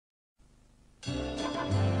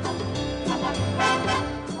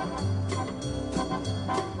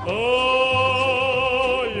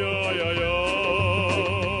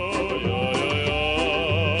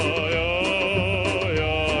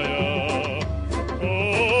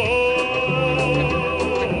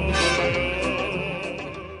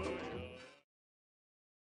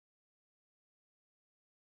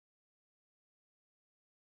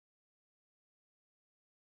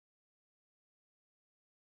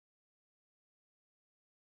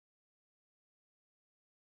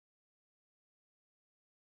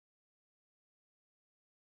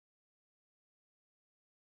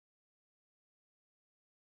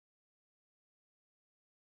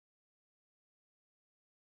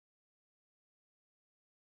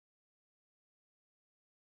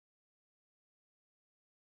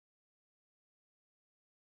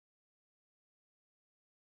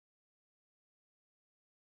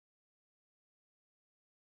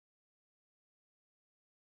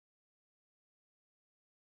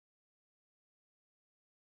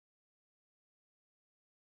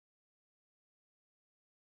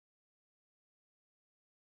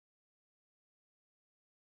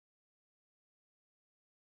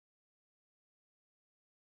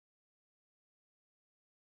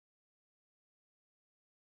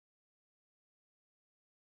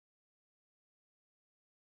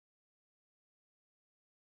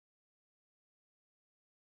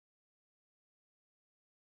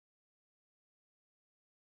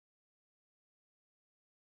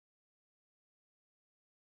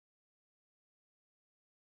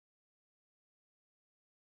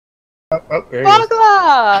Oh, there he is.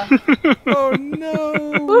 Bogla! Oh no!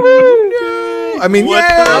 Woohoo! I mean,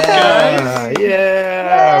 What's up, guys?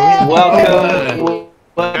 Yeah. Welcome.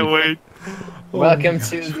 Wait. Welcome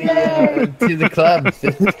to the club.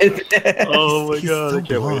 Oh my He's god, so I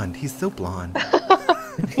can't blonde. He's so blonde.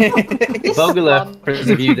 Bogla, for those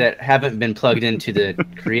of you that haven't been plugged into the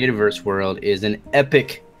Creativerse world, is an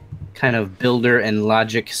epic kind of builder and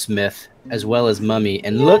logic smith, as well as Mummy.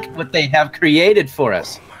 And look what they have created for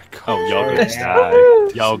us. Oh, y'all gonna die.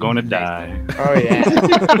 Y'all gonna die. Oh yeah.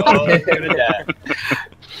 Oh, gonna die.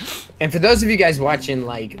 And for those of you guys watching,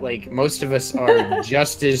 like most of us are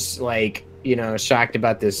just as shocked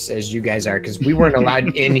about this as you guys are, because we weren't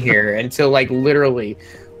allowed in here until literally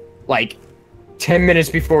 10 minutes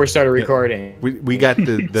before we started recording. We got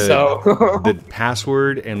the the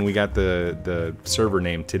password and we got the server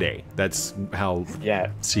name today. That's how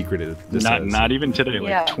secretive this is. Not even today,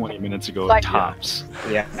 20 minutes ago, tops.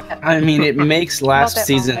 Yeah. I mean, it makes last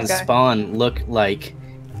season's spawn look like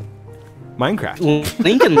Minecraft.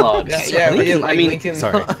 Lincoln Logs. I mean,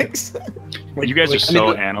 sorry. You guys are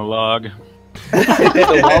so analog.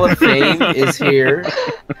 The Wall of Fame is here.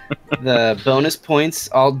 The bonus points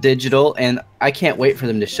all digital, and I can't wait for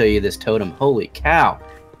them to show you this totem. Holy cow!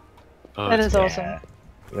 Oh, That is awesome.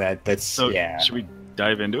 That's so. Should we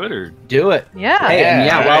dive into it or do it? Yeah. Hey,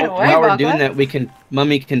 and while we're Bogla. doing that,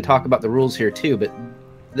 Mummy can talk about the rules here too. But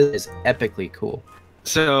this is epically cool.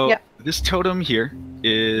 So this totem here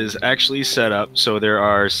is actually set up so there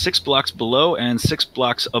are 6 blocks below and 6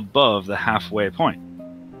 blocks above the halfway point.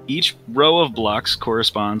 Each row of blocks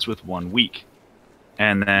corresponds with 1 week.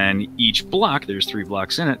 And then each block, there's 3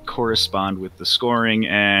 blocks in it, correspond with the scoring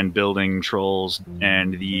and building trolls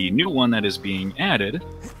and the new one that is being added.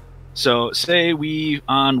 So say we,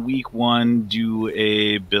 on week 1, do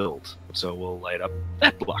a build. So we'll light up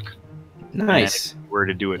that block. Nice. And if we were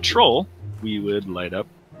to do a troll, we would light up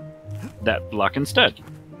that block instead.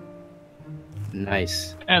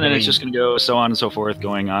 Nice. And then it's just going to go so on and so forth,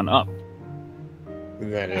 going on up.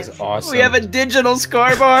 That is awesome. We have a digital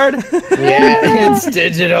scoreboard. Yeah, it's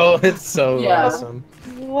digital. It's so awesome.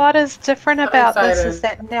 What is different about this is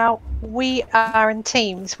that now we are in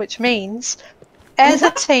teams, which means as a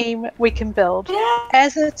team we can build,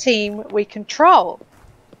 as a team we can troll,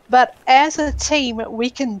 but as a team we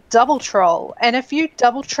can double troll. And if you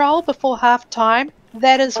double troll before half time,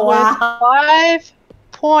 that is worth 5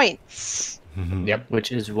 points. Yep.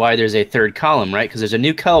 Which is why there's a third column, right? Because there's a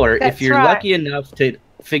new color. That's if you're right. lucky enough to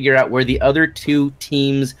figure out where the other 2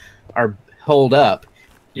 teams are holed up,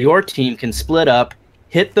 your team can split up,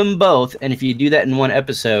 hit them both, and if you do that in one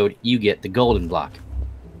episode, you get the golden block.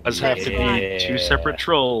 Does have to be 2 separate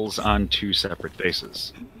trolls on 2 separate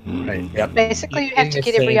bases. Right. Yep. Basically, you have to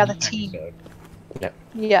get every other team. Yep.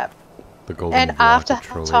 Yep. The golden And block after of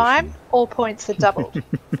trollation. time, all points are doubled,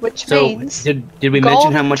 which So means did we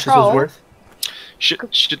mention how much this was worth?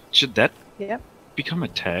 Should that become a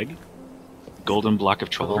tag? Golden block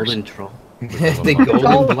of trollers. Golden troll. The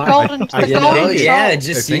golden block. golden Yeah, troll.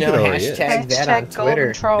 just I think it already is. hashtag that on Hashtag golden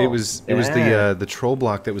Twitter. troll. It was the troll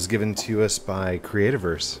block that was given to us by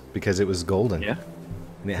Creativerse because it was golden. Yeah.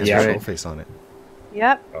 And it has Yeah. a troll face on it.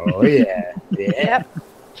 Yep. Oh yeah. Yep.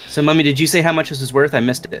 So, Mummy, did you say how much this is worth? I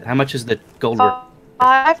missed it. How much is the gold worth?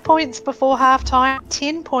 5 points before halftime,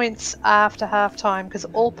 10 points after halftime, because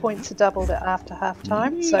all points are doubled after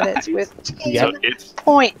halftime. So that's worth 10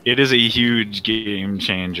 points. It is a huge game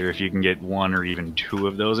changer if you can get 1 or even 2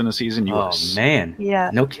 of those in a season. Man. Yeah.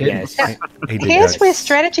 No kidding. Yes. Here's where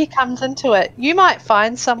strategy comes into it. You might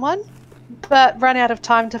find someone, but run out of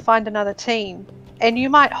time to find another team. And you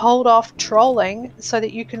might hold off trolling so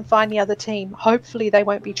that you can find the other team. Hopefully they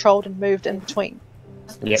won't be trolled and moved in between.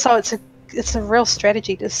 Yep. So it's a real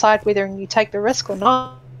strategy to decide whether you take the risk or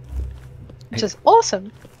not, which is awesome.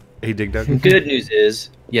 Hey, DigDug. Good news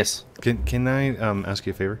is, yes. Can I ask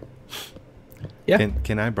you a favor? Yeah.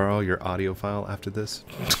 Can I borrow your audio file after this?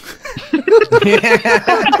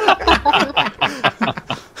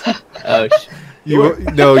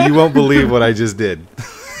 No, you won't believe what I just did.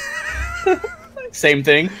 Same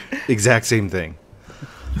thing. Exact same thing.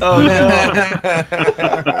 Oh no!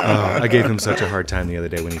 I gave him such a hard time the other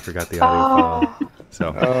day when he forgot the audio file.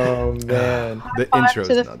 So. Oh man. The intro's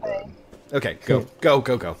not done. Okay, go.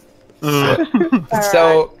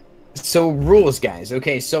 So rules, guys.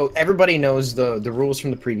 Okay, so everybody knows the rules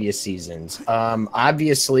from the previous seasons.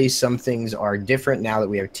 Obviously, some things are different now that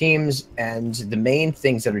we have teams, and the main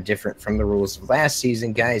things that are different from the rules of last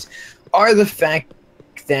season, guys, are the fact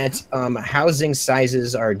that housing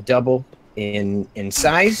sizes are double in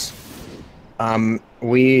size.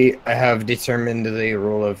 We have determined the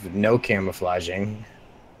rule of no camouflaging.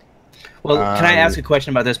 Well, can I ask a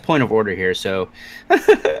question about this point of order here? So, first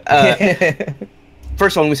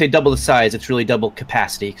of all, when we say double the size, it's really double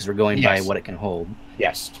capacity because we're going by what it can hold.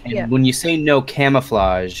 Yes. And when you say no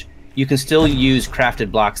camouflage, you can still use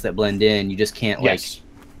crafted blocks that blend in. You just can't like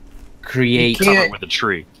create cover it with a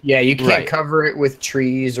tree. Yeah, you can't cover it with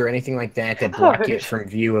trees or anything like that block it from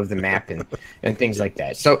view of the map and things like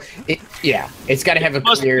that. So it's got to have a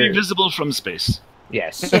must clear. be visible from space.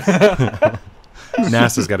 Yes.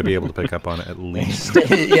 NASA's got to be able to pick up on it at least.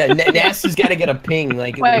 NASA's got to get a ping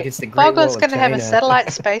like it's the Great Wall Bogla's of going to have a China.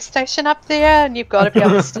 satellite space station up there, and you've got to be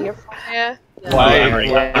able to steer from there.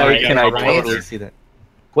 Why can I totally see that?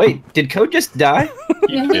 Wait, did Code just die?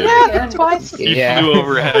 Yeah, twice. He flew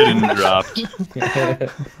overhead and dropped.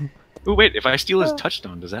 Oh wait, if I steal his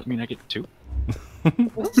touchstone, does that mean I get 2?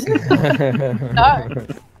 No.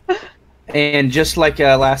 And just like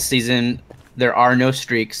last season, there are no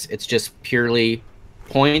streaks. It's just purely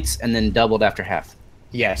points and then doubled after half.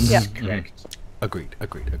 Yes, correct. Agreed.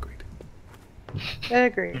 Agreed. Very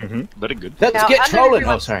good. Let's get trolling.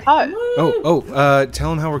 Oh, sorry. Tell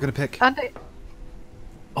them how we're going to pick.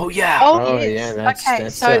 Oh, yeah. Oh, yes. That's, okay,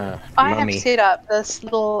 so I have set up this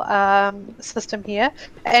little system here,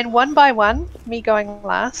 and one by one, me going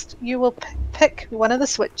last, you will pick one of the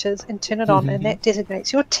switches and turn it on, and that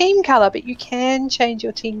designates your team color, but you can change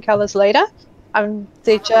your team colors later.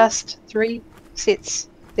 They're just 3 sets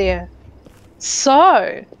there.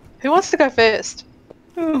 So, who wants to go first?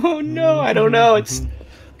 Oh, no, I don't know. It's...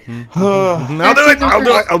 I'll do it.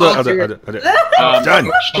 Done.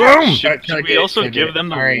 Boom. Should we also give them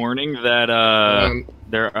the warning that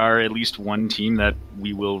there are at least one team that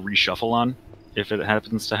we will reshuffle on if it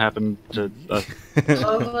happens to happen to us?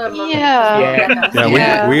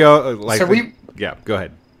 We all like. So go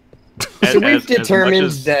ahead. So we've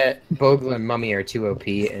determined that Bogla and Mummy are too OP,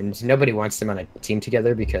 and nobody wants them on a team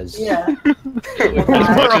together because... As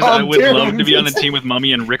much as I would love to be on a team with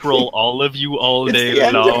Mummy and rickroll all of you all day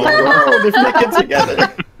long. If we get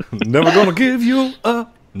together. Never gonna give you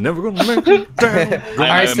up. Never gonna make you down.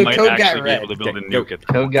 Alright, so Code got red.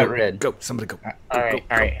 Code got red. Go, somebody go.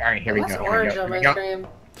 Alright, here we go. Orange on my screen.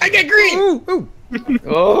 I get green! Ooh.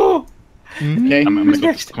 Oh! Okay. I'm gonna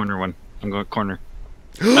go corner one. I'm going corner.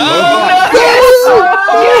 Oh!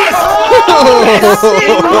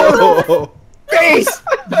 Face!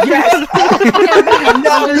 Yes! I'm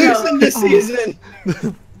not losing this season!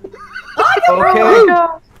 Okay.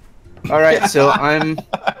 Alright, so I'm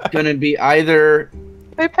gonna be either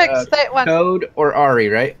Who picks that one? Code or Ari,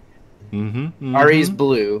 right? Ari's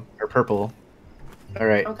blue or purple.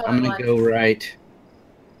 Alright, I'm gonna go right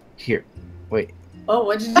here. Wait. Oh,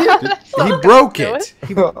 what'd you do? He broke it.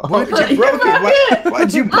 Why did you broke it?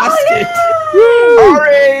 Why'd you bust it?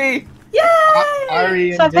 Ari! Yay!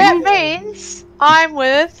 Ari So that means I'm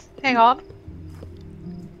with. Hang on.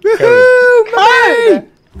 Code!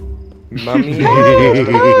 Mummy.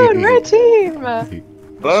 Code! Red team!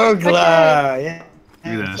 Bogla! Yeah.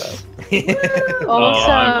 Do this.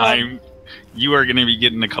 Awesome. You are going to be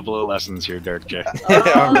getting a couple of lessons here, DarkJ.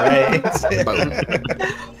 Alright.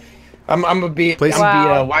 I'm gonna be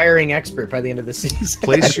a wiring expert by the end of the season.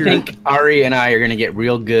 I think Ari and I are gonna get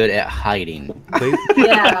real good at hiding. Why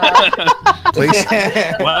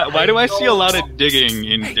do I see a lot of digging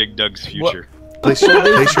in DigDug's future? Place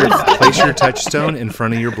your touchstone in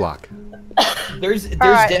front of your block. There's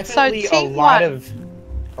definitely a lot of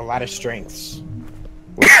strengths.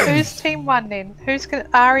 Who's team 1 then? Who's gonna?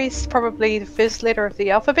 Ari's probably the first letter of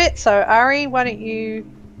the alphabet. So Ari, why don't you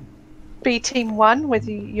be team 1 with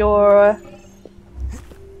your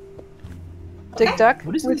DigDug?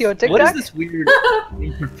 What is this weird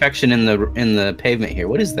imperfection in the pavement here?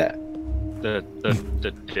 What is that? The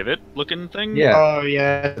pivot looking thing? Yeah. Oh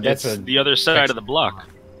yeah, that's the other side of the block.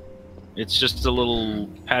 It's just a little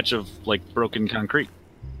patch of like broken concrete.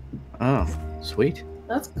 Oh, sweet.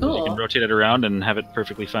 That's cool. You can rotate it around and have it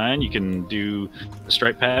perfectly fine. You can do the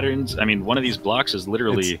stripe patterns. I mean, one of these blocks is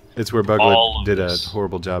literally. It's where Bogla did a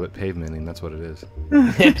horrible job at pavementing. That's what it is.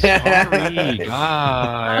 Sorry,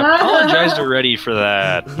 I apologized already for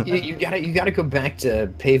that. You gotta go back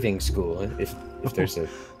to paving school if there's a.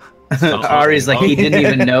 Ari's like he didn't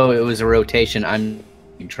even know it was a rotation. I'm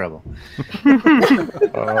in trouble.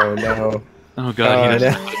 Oh no. Oh god, he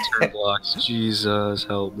doesn't know how to turn blocks. Jesus,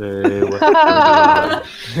 help me.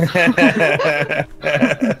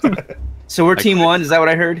 So we're team 1, is that what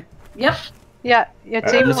I heard? Yep. Yeah, you're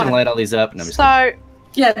team 1. I'm just gonna light all these up. And I'm just yeah,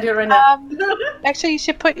 do it right now. Actually, you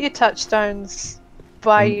should put your touchstones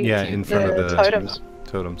by in front of the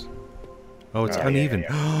totems. Oh, it's uneven.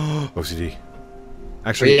 OCD.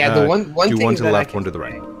 Actually, yeah, the one do thing one to the that left, one to the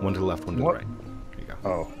right. One to the left, one to the right. There you go.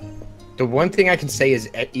 Oh. The one thing I can say is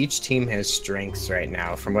each team has strengths right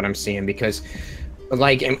now, from what I'm seeing, because,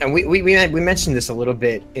 like, and we mentioned this a little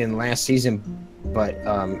bit in last season, but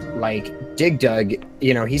like DigDug,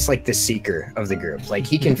 you know, he's like the seeker of the group. Like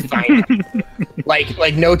he can find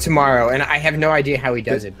like no tomorrow, and I have no idea how he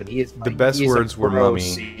does it, but he is. Like, the best words were Mummy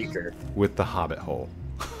seeker. With the Hobbit hole.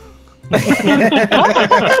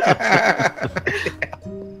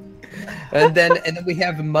 And then we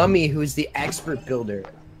have Mummy, who's the expert builder,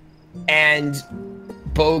 and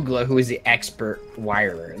Bogla, who is the expert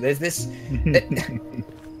wirer. There's this.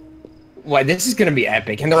 Well, this is gonna be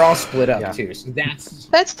epic, and they're all split up too. So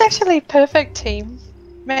that's actually perfect team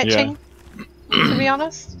matching. To be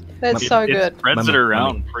honest, that's so good. It spreads it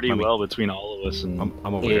around pretty well between all of us. And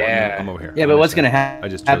I'm over here. I'm over here. Yeah, but what's gonna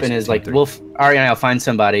happen is like Ari and I'll find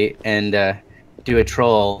somebody and do a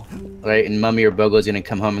troll, right? And Mummy or Bogla's gonna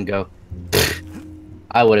come home and go,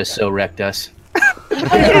 "I would have so wrecked us."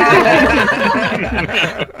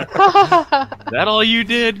 That all you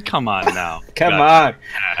did? Come on now. Come on.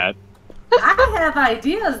 I have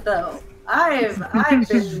ideas though. I've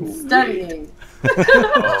been studying.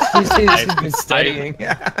 She's been studying.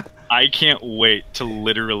 I can't wait to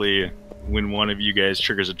literally, when one of you guys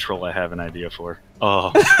triggers a troll, I have an idea for.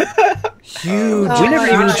 Oh, huge! We never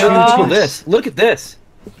even showed this. Look at this.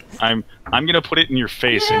 I'm gonna put it in your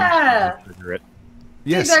face and trigger it.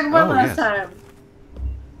 Yes. Last time.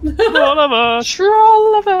 Trolliverse.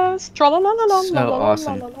 So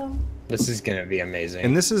awesome. This is gonna be amazing.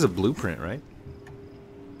 And this is a blueprint, right?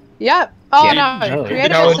 Yeah. Oh no,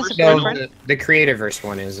 Creativerse is a blueprint. The Creativerse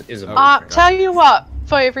one is a blueprint. Tell you what,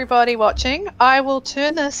 for everybody watching, I will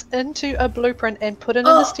turn this into a blueprint and put it in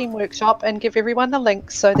the Steam Workshop and give everyone the link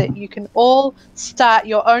so that you can all start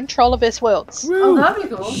your own Trolliverse worlds. Oh, that'd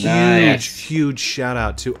be cool. Huge shout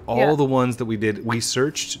out to all the ones that we did. We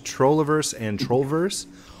searched Trolliverse and Trollverse.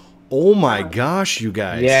 Oh my gosh, you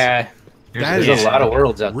guys! Yeah. There's a lot of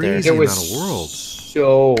worlds out there. There was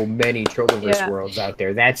so many Trolliverse worlds out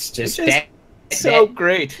there. That's just so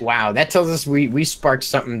great. Wow, that tells us we sparked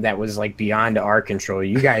something that was like beyond our control.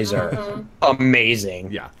 You guys are amazing.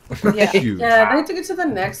 Yeah. Yeah, they took it to the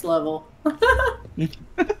next level.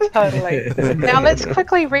 Totally. Now let's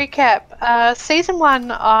quickly recap. Season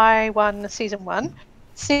 1, I won Season 1.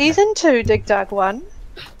 Season 2, DigDug won.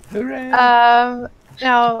 Hooray! Now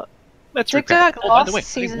DigDug lost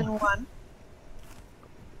Season 1.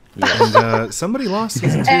 And somebody lost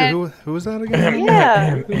Season 2. Who was that again?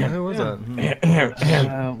 Yeah. Who was that?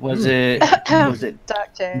 Was it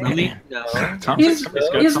DarkJ? No. He's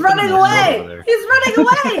running away! He's running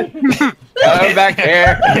away! Come back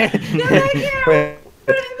here!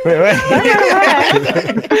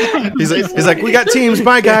 He's like, we got teams.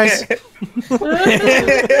 Bye, guys.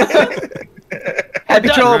 Happy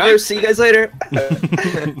Trolliverse. See you guys later.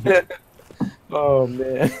 Oh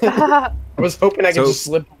man. I was hoping I could just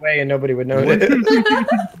slip away and nobody would notice.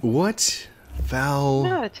 What foul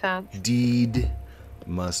Not a chance. deed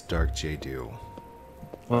must DarkJ do?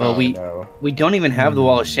 Well, we don't even have the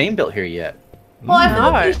Wall of Shame built here yet. Well, I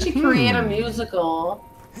feel like we should create a musical.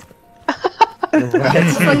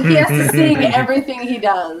 It's like he has to sing everything he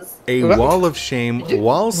does. A Wall of Shame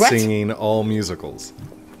while singing all musicals.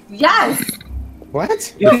 Yes.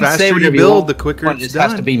 What? The faster you build, the quicker it's done.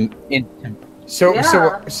 Has to be So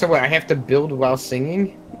what, I have to build while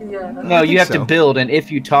singing? Yeah. No, you have to build, and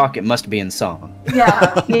if you talk, it must be in song.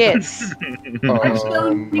 Yeah. Yes.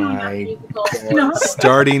 Oh my God.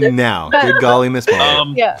 Starting now. Good golly, Miss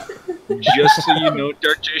Molly. Yeah. Just so you know,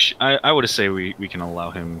 DarkJ, I would say we can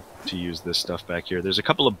allow him to use this stuff back here. There's a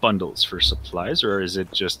couple of bundles for supplies, or is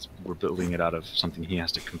it just we're building it out of something he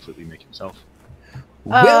has to completely make himself?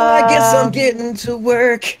 Well, I guess I'm getting to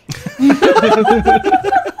work.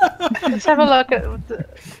 Let's have a look at. Because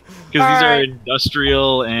these are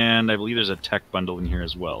industrial, and I believe there's a tech bundle in here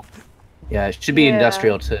as well. Yeah, it should be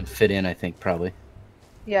industrial to fit in, I think, probably.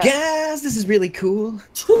 Yeah. Guys, this is really cool.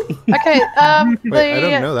 Okay, Wait, I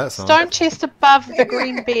don't know the that song. stone chest above the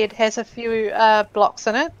green bed has a few blocks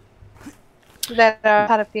in it that are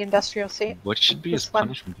part of the industrial set. What should be his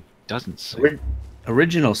punishment if he doesn't say?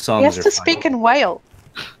 Original songs He has are to speak in whale.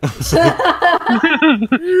 The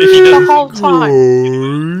whole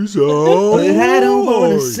time. But I don't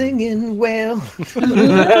want to sing in whale.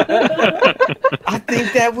 I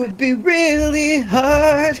think that would be really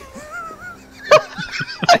hard.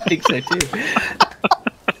 I think so too.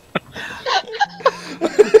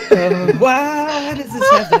 Why does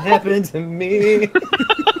this have to happen to me?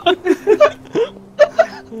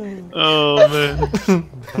 Oh man.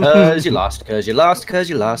 Cause you lost, cause you lost, cause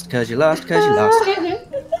you lost, cause you lost, cause you lost.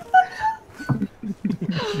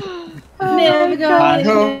 Never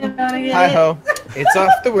gonna Hi ho. It's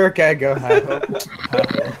off to work I go. Hi ho.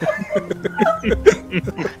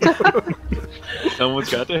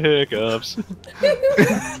 Someone's got the hiccups.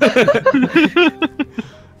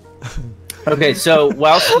 Okay, so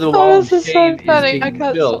whilst the wall of this is so shame is funny. I being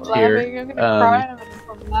can't built stop here, laughing. I'm gonna cry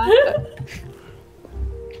from laughter.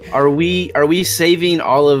 are we saving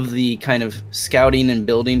all of the kind of scouting and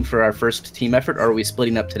building for our first team effort, or are we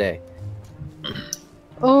splitting up today?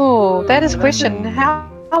 Oh, that is a question. How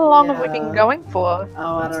long have we been going for?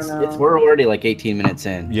 Oh, I don't know. We're already like 18 minutes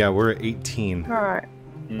in. Yeah, we're at 18. Alright.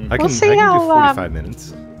 I can, see I can how, do 45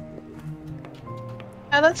 minutes.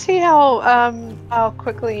 Let's see how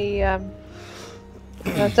quickly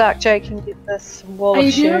DarkJ can get this wall How of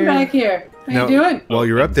you doing shame. back here? How No. you doing? While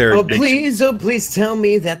you're up there, Oh please tell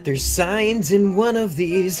me that there's signs in one of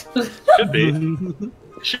these. Should be.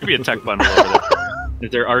 Should be a tech bundle over there.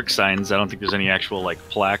 If they're arc signs, I don't think there's any actual like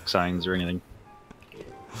plaque signs or anything.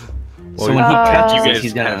 So when he catches you it, guys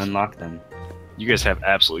he's gonna have- unlock them. You guys have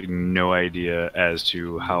absolutely no idea as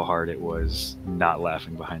to how hard it was not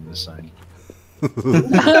laughing behind this sign.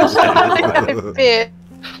 I bet.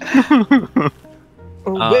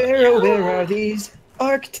 Where are these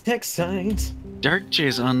architect signs?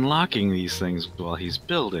 DarkJ's unlocking these things while he's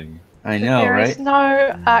building. I know, There right? is no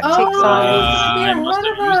Arctic Oh, signs. yeah, must one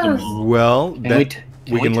have of used them us. all. well, Can that,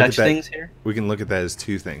 we, we can look touch at that. things here? We can look at that as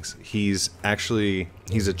two things. He's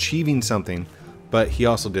achieving something, but he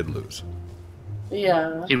also did lose.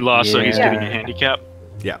 Yeah. He lost, so he's Yeah. getting a handicap.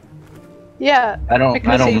 Yeah. Yeah. I don't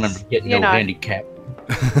Because remember he's, getting you no know, handicap.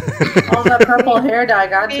 All that purple hair dye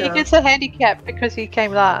got He to him. gets a handicap because he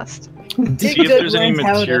came last. See if there's any learns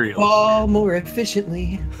how to materials. fall more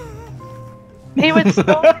efficiently. He would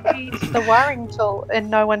still use the wiring tool, and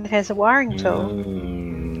no one has a wiring tool.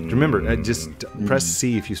 Remember, just press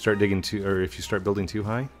C if you start digging too, or if you start building too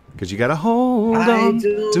high, because you gotta hold I on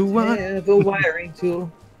to don't what. have a wiring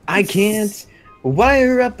tool. I can't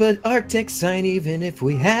wire up an architect sign even if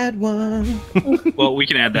we had one. Well, we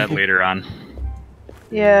can add that later on.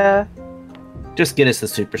 Yeah. Just get us the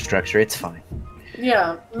superstructure. It's fine.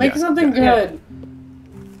 Yeah. Make Yeah. something good.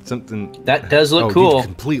 Something. That does look Oh, cool. you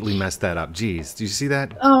completely messed that up. Jeez, did you see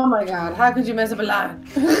that? Oh my god. How could you mess up a line?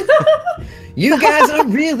 You guys are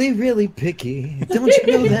really, really picky. Don't you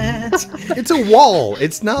know that? It's a wall.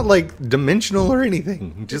 It's not like dimensional or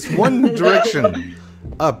anything. Just one direction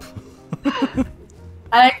up.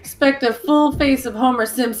 I expect a full face of Homer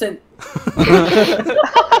Simpson.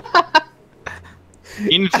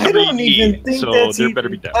 In I don't even 3D, think so that's there even better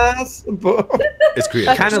be depth. possible. It's A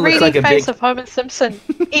creative. Kinda 3D looks like a face big- of Homer Simpson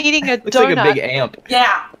eating a Looks like donut a big amp.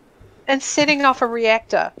 Yeah. and setting off a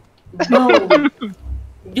reactor. Boom.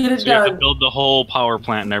 Get it So you have to done. build the whole power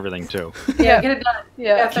plant and everything too. Yeah, get it done.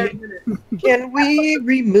 Yeah. Yeah, 30 minutes. Can we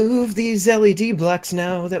remove these LED blocks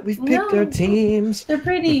now that we've picked our No. teams They're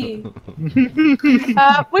pretty.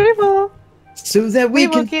 We will. so that we We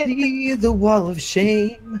will can get- see the wall of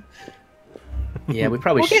shame? Yeah, we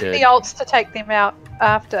probably We'll get should. the alts to take them out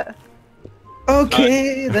after.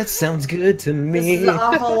 Okay, that sounds good to This is me. an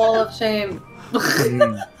awful wall of shame.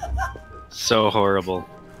 So horrible.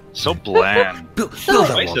 So bland. So,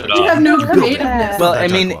 Spice it you have up. no creativeness. Well, That I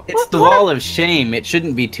mean, talk it's the wall of shame. It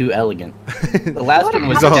shouldn't be too elegant. The last What a one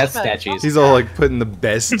was punishment. death statues. He's all like putting the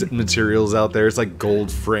best materials out there. It's like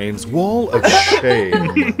gold frames. Wall of shame.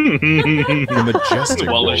 The majestic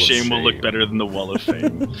The wall of shame will look better than the wall of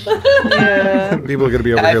fame. Yeah. People are gonna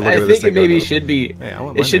be over I, here looking I at this think it thing. maybe going, should be. Hey, I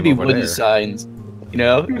want It my should be name over wooden there. signs. You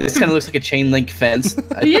know, this kind of looks like a chain link fence.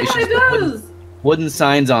 Yeah, It should it just put does. wooden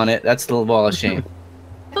signs on it. That's the wall of shame.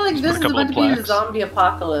 I feel like this is couple about to of be the plaques. zombie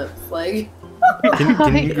apocalypse. Like,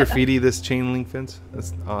 Can you Yeah. graffiti this chain link fence?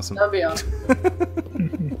 That's awesome. that'd be awesome.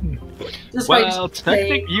 Just Well, like,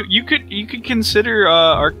 technically, you could consider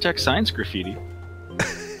architect signs graffiti.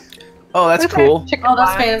 Oh, that's cool. Chicken oh,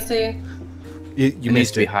 that's pie. fancy. You It needs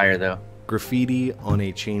missed to be it. higher though. Graffiti on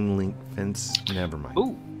a chain link fence. Never mind.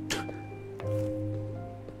 Ooh.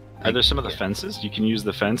 Are there some of the fences? You can use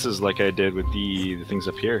the fences like I did with the things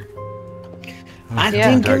up here. I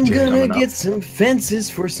Yeah. think I'm DarkJ, gonna coming up. get some fences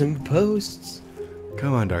for some posts.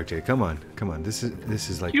 Come on, DarkJ. Come on. This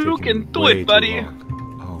is like You taking can do way it, too buddy.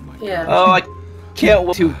 long. Oh my god. Yeah. Oh, I can't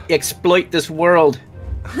wait to exploit this world.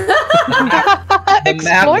 The map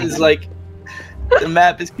Exploit is like, the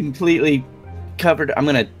map is completely covered. I'm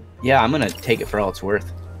gonna take it for all it's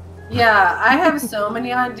worth. Yeah, I have so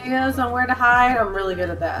many ideas on where to hide. I'm really good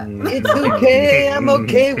at that. It's okay, I'm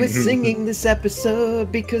okay with singing this episode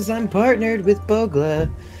because I'm partnered with Bogla.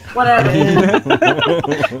 Whatever.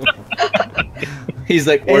 He's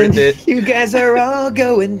like, worth And it. you guys are all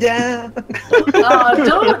going down.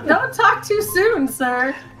 Oh, don't talk too soon,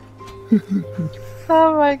 sir.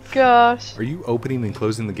 Oh my gosh. Are you opening and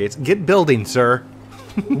closing the gates? Get building, sir.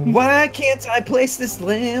 Why can't I place this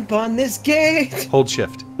lamp on this gate? Hold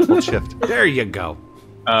shift. Hold shift. There you go.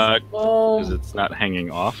 Because it's not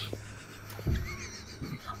hanging off.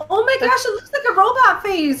 Oh my gosh, it looks like a robot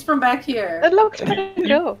face from back here. It looks pretty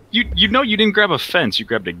cool. You know you didn't grab a fence, you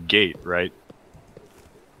grabbed a gate, right?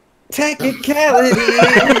 Technicalities.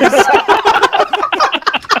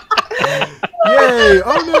 Yay!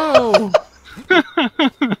 Oh no!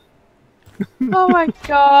 Oh my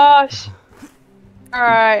gosh.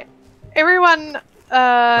 Alright. Everyone,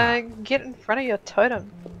 get in front of your totem.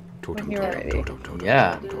 When you're ready.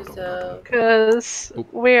 Yeah. Because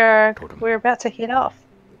we're about to head off.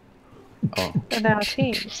 Oh. In our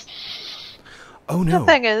teams. Oh no! The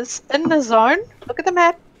thing is, in the zone, look at the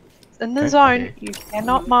map. In the zone, you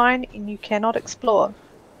cannot mine and you cannot explore.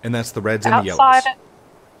 And that's the reds and the yellows. Outside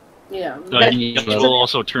Yeah. It will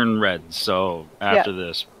also turn red, so after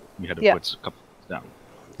this, we had to put a couple down.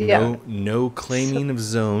 No claiming of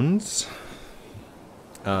zones.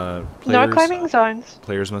 No claiming zones.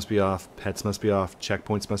 Players must be off. Pets must be off.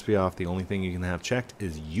 Checkpoints must be off. The only thing you can have checked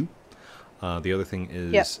is you. The other thing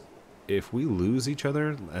is, if we lose each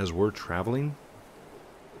other as we're traveling,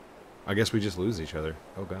 I guess we just lose each other.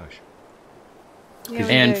 Oh gosh. Yeah,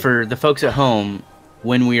 and for the folks at home,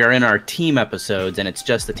 when we are in our team episodes and it's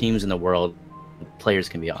just the teams in the world, players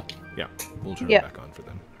can be on. Yeah, we'll turn it back on for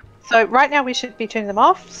them. So right now we should be turning them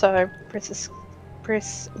off. So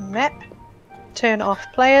press map, turn off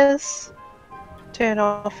players, turn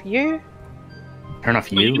off you. Turn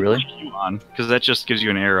off you, really? You on, because that just gives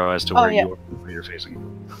you an arrow as to where you are, where you're facing.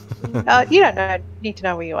 You don't need to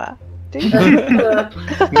know where you are.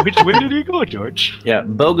 Which way did he go, George? Yeah,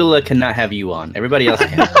 Bogla cannot have you on. Everybody else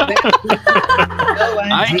can.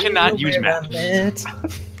 I cannot use maps.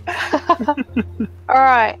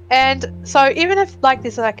 Alright, and so even if like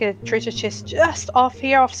there's like a treasure chest just off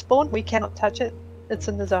here, off spawn, we cannot touch it. It's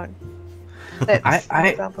in the zone. That's an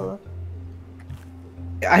example.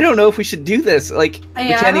 I don't know if we should do this. Like, we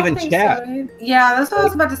can't even chat. So. Yeah, that's what I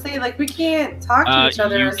was about to say. Like, we can't talk to each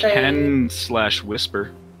other. You can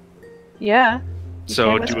 /whisper. Yeah.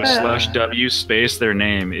 So do a /W space their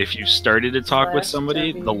name. If you started to talk with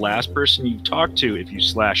somebody, the last person you talk to, if you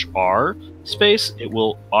 /R space, it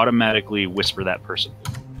will automatically whisper that person.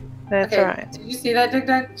 That's right. Did you see that,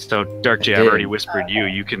 DigDug? So DarkJ, I've already whispered you.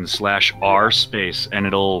 You can /R space, and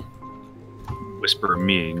it'll whisper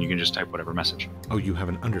me, and you can just type whatever message. Oh, you have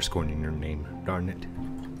an underscore in your name. Darn it.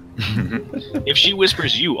 If she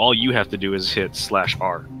whispers you, all you have to do is hit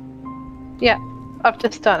 /R. Yeah, I've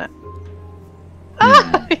just done it.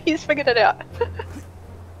 Ah, he's figured it out.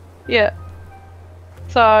 Yeah.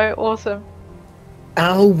 So awesome.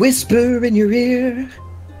 I'll whisper in your ear.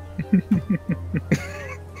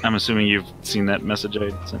 I'm assuming you've seen that message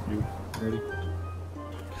I sent you already.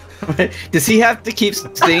 Does he have to keep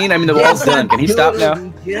singing? I mean, the wall's done. Can he stop now?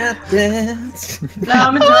 No, I'm enjoying this.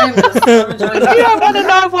 I'm enjoying this. You don't want to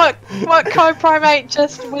know what co-primate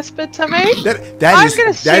just whispered to me? That is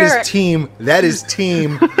team. That is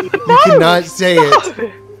team. You cannot say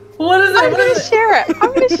it. What is it? I'm going to share it.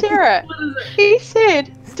 I'm going to share it. What is it? He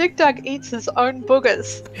said DigDug eats his own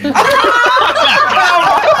boogers.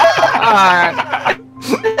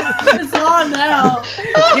 It's on now.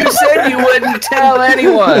 You said you wouldn't tell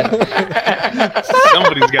anyone.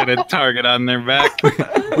 Somebody's got a target on their back.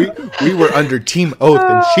 We were under team oath,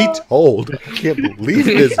 and she told. I can't believe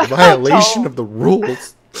this violation of the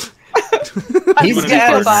rules. He's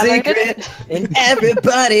got a secret, and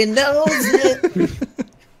everybody knows it.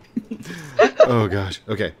 Oh gosh.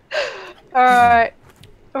 Okay. All right,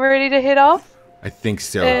 we're ready to head off. I think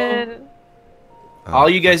so. And all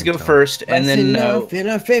you guys go first, and then in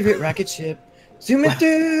our favorite rocket ship, zooming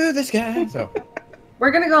through the sky. So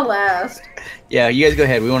we're gonna go last. Yeah, you guys go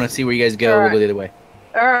ahead. We want to see where you guys go. We'll go the other way.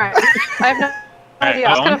 All right. I have no idea.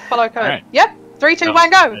 I was gonna follow code. Right. Yep. 3, 2, 1,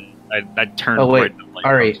 go. I turned. Oh wait. Right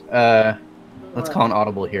Ari, let's call an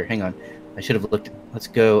audible here. Hang on. I should have looked. Let's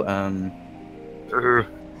go. I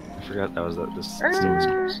forgot that was this.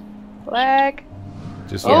 Flag.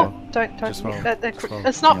 Just don't. Just follow.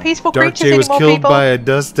 It's not peaceful Dark creatures J was anymore, killed people. by a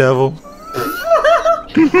dust devil.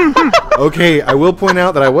 Okay, I will point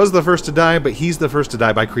out that I was the first to die, but he's the first to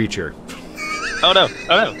die by creature. Oh no!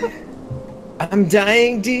 Oh no! I'm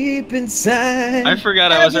dying deep inside. I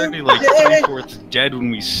forgot I was already like 3/4 dead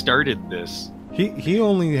when we started this. He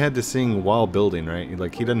only had to sing while building, right?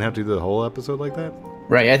 Like he doesn't have to do the whole episode like that.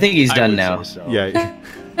 Right. I think he's done now. So. Yeah.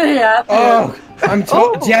 Yeah. Oh, I'm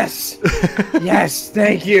told. Yes. Yes.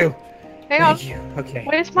 Thank you. Hang on. Thank you. Okay.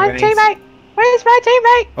 Where's my teammate? Where's my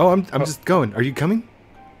teammate? Oh, I'm just going. Are you coming?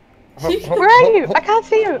 Where are you? I can't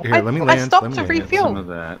see you. Here, let me I land, stopped let me to land. refuel. Some of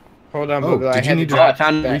that. Hold on, Oh, Bogla, did you need to- I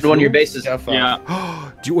found one of your bases. Yeah.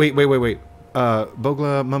 Wait.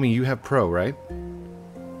 Bogla, Mummy, you have pro, right?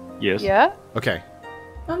 Yes. Yeah. Okay.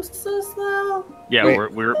 I'm so slow. Yeah,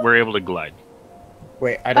 Wait. we're able to glide.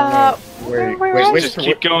 Wait, I don't know where wait, are wait, Just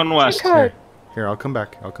keep going west. Code. Here, I'll come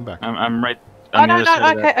back. I'm right. Oh On no, the other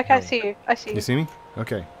side of okay, that. okay, I see you. I see You you. see me?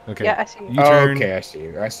 Okay. Yeah, I see you. You Oh, turn. okay, I see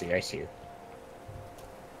you. I see you.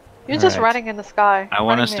 You're just Alright. running in the sky. I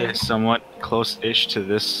want to running stay in. somewhat close-ish to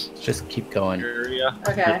this Just keep going. area.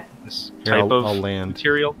 Okay. This Here, type of I'll land.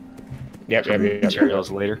 material. Yep.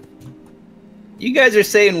 Materials later. You guys are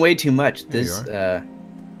saying way too much. There you This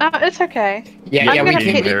Oh, it's okay. Yeah, I'm yeah, we gonna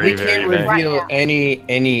can't, hit we very, can't very reveal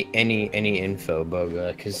vague. any info,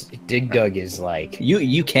 Bogla, because DigDug is like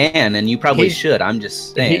you can, and you probably He's- should. I'm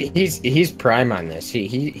just saying. he's prime on this.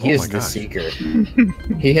 He Oh is my the gosh. seeker.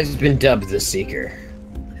 He has been dubbed the seeker.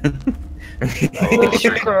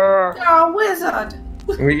 Oh, wizard.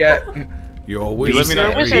 We got. You You always let me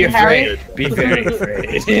know. Wizard Be Harry. afraid. Be very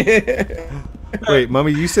afraid. Wait,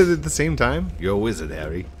 Mummy, you said it at the same time? You're a wizard,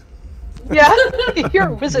 Harry. Yeah, you're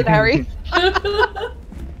a wizard, Harry.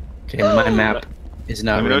 Okay, my map is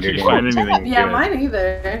not Let me know if rendered you find in. anything Yeah, good. mine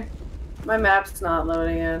either. My map's not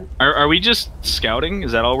loading in. Are we just scouting?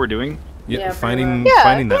 Is that all we're doing? Yeah, Yeah, finding Yeah,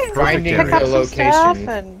 finding that yeah. perfect Finding Pick the up area. some stuff location.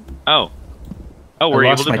 and Oh. Oh, we're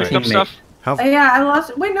lost able to my pick up teammate. stuff? How Yeah, I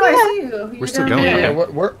lost. Wait, no, I see you. You're still down going. Yeah,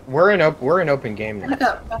 there. we're in open game now. Look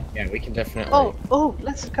up. Yeah, we can definitely. oh,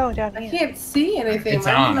 let's go down I here. can't see anything. It's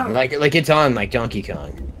Mine's on, not- like it's on, like Donkey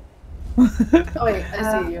Kong. Oh wait,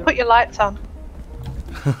 I see you. Put your lights on.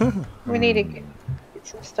 We need to get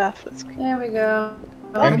some stuff. Let's go. There we go.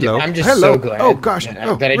 Hello. I'm just Hello. so glad Oh gosh. that,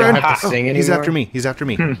 Oh, that I don't run. have to sing anymore. He's after me. He's after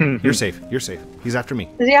me. You're safe. You're safe. He's after me.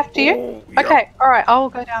 Is he after you? Oh, yeah. Okay, alright, I'll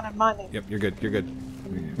go down and mine him. Yep, you're good. You're good.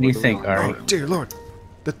 What do you think, Ari? Oh dear Lord,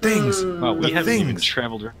 the things. Well, we The haven't even things.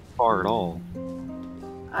 traveled very far at all.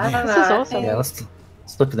 I don't know. This is I awesome. think- Yeah, let's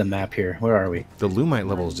look at the map here. Where are we? The Lumite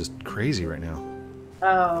level is just crazy right now.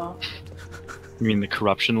 Oh. You mean the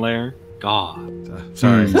corruption layer? God.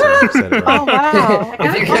 Sorry, Hmm. sorry, I said it Oh wrong. wow.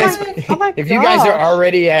 If you Oh guys, my- Oh my if you guys are God.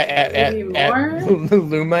 already at Maybe more?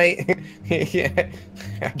 Lumite, yeah,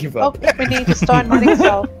 I give Oh, up. we need a stone mining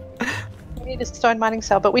cell. We need a stone mining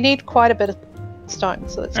cell, but we need quite a bit of stone,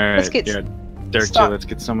 so let's Alright, get yeah. DarkJ, start. let's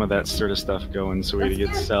get some of that sort of stuff going so we Let's get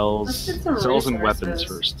get- cells. let's get some Cells and weapons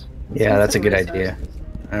resources. first. Yeah, that's a good idea.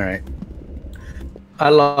 All right. I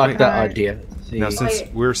like that Alright. idea. See, Now, since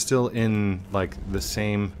Wait. we're still in like the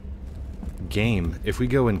same game, if we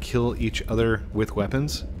go and kill each other with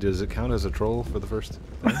weapons, does it count as a troll for the first?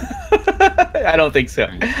 I don't think so.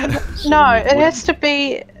 So No, we it wouldn't- has to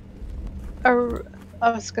be I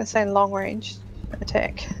was gonna say long range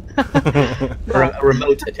attack. Or a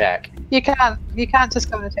remote attack. You can't just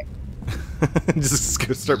go and attack. Just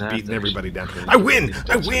go start That- beating there's- everybody down. I win!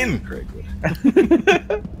 I win!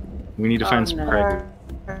 We need to find Oh, some no. Craig.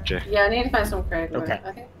 Jay. Yeah, I need to find some Craig. Okay.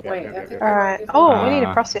 I think. Yeah, Wait, yeah, I yeah. think. Alright. Oh, we need to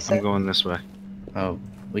Uh, process I'm it. going this way. Oh,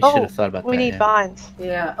 we Oh, should have thought about we that. need yeah. vines.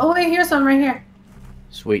 Yeah. Oh wait, here's some right here.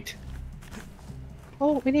 Sweet.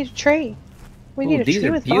 Oh, we need a tree. We need Ooh, a these tree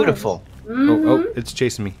are with beautiful. Mm-hmm. Oh, it's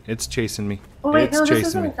chasing me. It's chasing me. Oh wait, it's no, this chasing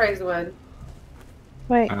isn't me. Craig's wood.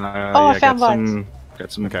 Vines. Wait. Oh, I found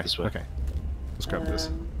got some Okay, this way. okay. Let's grab this.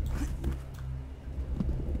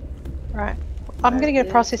 Right. I'm gonna get a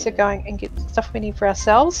processor going and get stuff we need for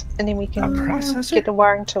ourselves, and then we can get the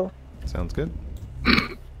wiring tool. Sounds good.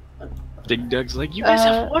 DigDug's like, you guys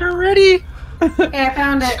have Uh, what already? Okay, I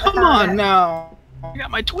found it. Come on now. I got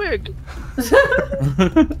my twig.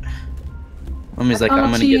 Mommy's like, Oh,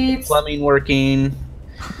 I'm gonna get the cheats. plumbing working.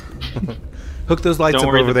 Hook those lights Don't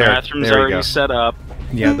up worry, over the there. bathroom's There we already go. set up.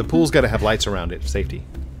 Yeah, the pool's got to have lights around it. Safety.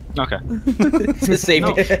 Okay. It's a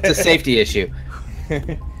safety. It's a safety issue.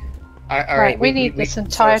 All Right. right, We need this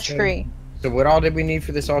entire so- tree. So what all did we need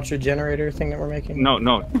for this ultra generator thing that we're making? No,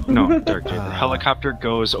 DarkJ. The helicopter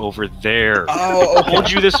goes over there. Oh, I okay.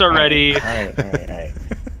 told you this already. All right.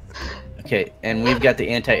 Okay, and we've got the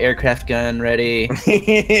anti-aircraft gun ready.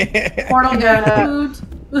 Portal gun.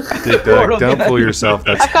 Doug, don't fool yourself.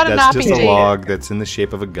 That's, I've got an that's just a RPG. log that's in the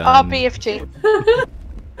shape of a gun. Oh, BFG.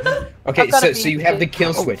 Okay, I've got a so you have the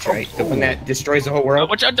kill switch, right? The one that destroys the whole Oh, world.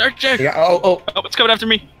 watch out, DarkJ. Yeah. Oh, Oh, it's coming after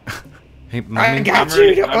me. Hey, I mommy, got I'm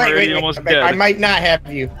already- you. I'm already almost I dead. might not have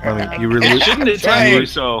you. mommy, you remove Shouldn't it tell Trying. you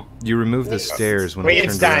so? you remove the stairs when Wait, it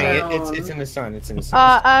it's turns around. dying. It's in the sun. It's in the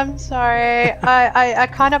sun. I'm sorry. I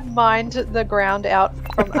kind of mined the ground out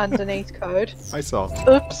from underneath code. I saw.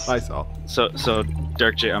 Oops. I saw. So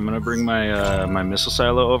DarkJ, I'm gonna bring my my missile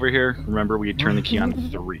silo over here. Remember, we turn the key on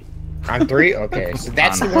 3. On 3? Okay, so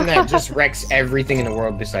that's the one that just wrecks everything in the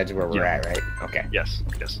world besides where we're at, right? Okay. Yes,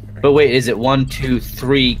 yes. But wait, is it 1, 2,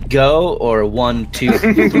 3, go, or 1, 2,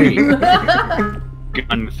 3?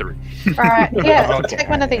 Gun 3. Alright, yeah, Okay, take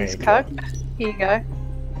one of there these, you Coke. Here you go.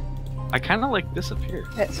 I kind of like this up here.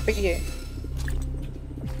 That's for you.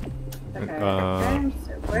 Okay.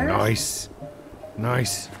 So Nice.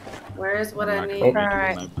 Nice. where's what I I'm not need? gonna be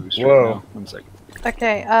Alright. doing my boost Whoa. right now. 1 second.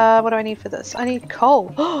 Okay, what do I need for this? I need coal.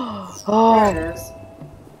 There Oh, it is.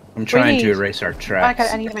 I'm trying to need- erase our tracks. okay,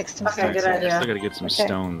 I need to make some Okay, good stone. idea. Still gotta get some Okay.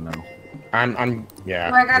 stone though.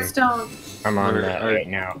 Yeah. Oh, I got stone. I'm on Where that are- right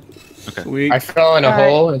now. Okay. Sweet. I fell in a Alright.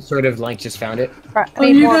 hole and sort of like just found it. Right, I Oh,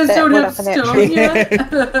 need you more of guys that don't wood have up in that stone tree.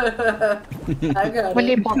 yet? I got We it.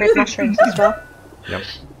 need more red mushrooms as well. Yep.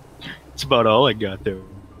 That's about all I got there.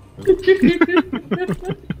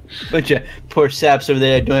 Bunch of poor saps over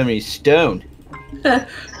there don't have any stone. We're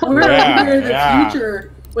Yeah, here in the yeah.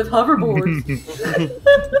 future with hoverboards.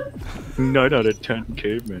 9 out of 10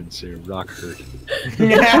 cavemen say rock hurt.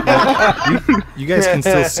 You guys can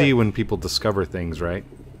still see when people discover things, right?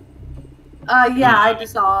 Yeah, I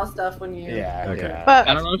just saw stuff when you. Yeah. Okay. Yeah. I But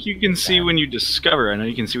don't know if you can see when you discover. I know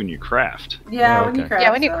you can see when you craft. Yeah, Oh, when you okay. craft.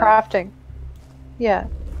 yeah, when you're stuff. crafting. Yeah.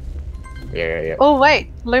 Yeah. Oh wait,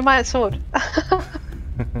 Lumite sword. I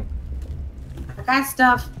got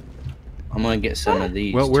stuff. I'm gonna get some of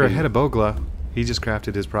these. Well, we're too. ahead of Bogla. He just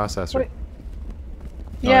crafted his processor. Wait.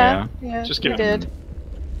 yeah? Yeah, Just you give it a did.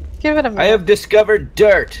 Give it a minute. I have discovered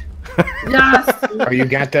dirt. Yes. Oh, you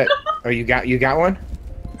got that? Oh, you got one?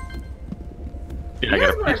 Yeah, I You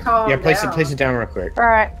guys gotta. wanna calm Yeah, place down. it down real quick.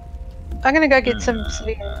 Alright. I'm gonna go get some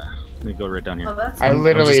civilian. Let me go right down Oh, here. that's I I'm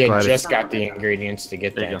literally just glad just it's- got the ingredients to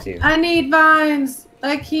get There you that too. I need vines.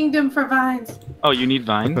 A kingdom for vines. Oh, you need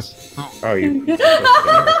vines? Oh, Oh, you. Okay.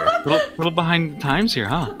 little behind times here,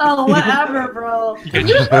 huh? Oh, whatever, bro. You could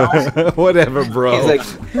just, Whatever, bro. He's like,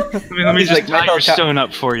 let me He's just like, my tie your helicopter- stone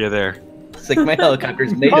up for you there. it's like my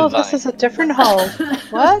helicopter's made Oh, of this vine. is a different hole.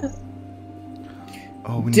 What?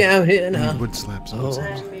 Oh, we need, Down here we now. need wood slabs. Oh.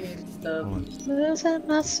 I need stuff. Hold on. Losing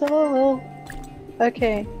my soul.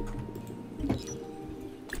 Okay.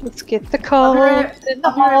 Let's get the coal I'll be right- in the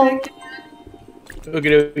I'll be right hole. back.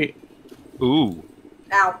 Okey-dokey. Ooh.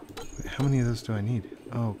 Ow. How many of those do I need?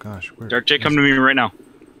 Oh gosh, where? DarkJ, come to me right now.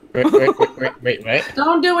 Wait.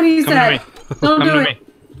 Don't do what he Come said. to me. Don't Come do to it. me.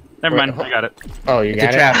 Never mind, I got it. Oh, you It's a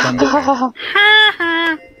got trap.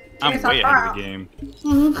 I'm Yes, way I ahead of the game.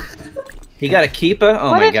 He got a keeper?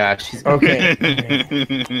 Oh What my did- gosh. He's it. Okay.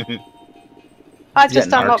 I He's just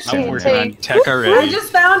got an unlocked arc I'm working on TNT. tech I already.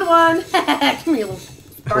 just found one. Give me a little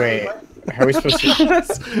sparkly Wait. butt. How are we supposed to? Wait, how are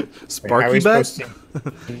Sparky we butt? supposed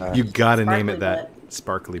to? You gotta name Sparkly it that. butt.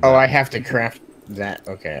 Sparkly butt. Oh, I have to craft that.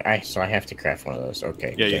 Okay. So I have to craft one of those.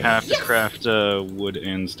 Okay. Yeah, you dang. have to craft wood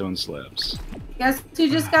and stone slabs. Guess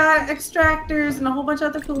you just got extractors and a whole bunch of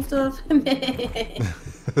other cool stuff. Alright.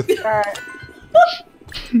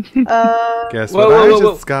 Guess Whoa, what whoa, I whoa,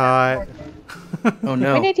 whoa. just got? Oh We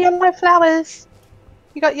no. need yellow flowers.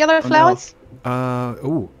 You got yellow no. flowers?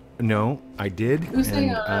 Oh, no, I did, Who's saying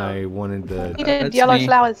and no? I wanted the. You did That's yellow me.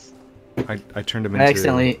 flowers. I turned them I into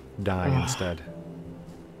accidentally- dye instead.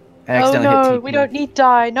 I Oh accidentally no, hit we TP. don't need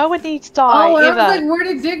dye. No one needs dye Oh, I was ever. like, where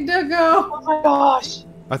did DigDug go? Oh my gosh.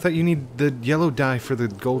 I thought you need the yellow dye for the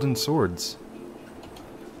golden swords.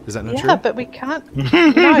 Is that not Yeah, true? but we can't.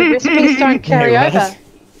 No, recipes don't carry Wait, what? over.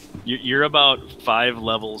 You're about 5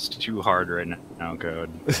 levels too hard right now,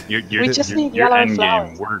 Code. You're, We just need you're yellow end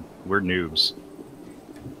flowers. game. We're noobs.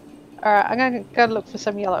 Alright, I'm gonna go look for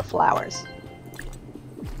some yellow flowers.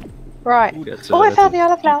 Right. Ooh, that's Oh, I that's found the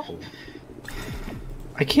yellow flower. deep hole.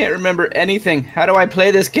 I can't remember anything. How do I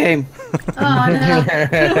play this game? Oh,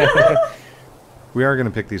 no. We are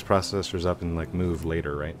gonna pick these processors up and like move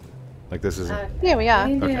later, right? Like this isn't. Yeah, we are.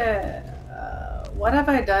 I need Okay. to, what have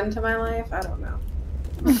I done to my life? I don't know.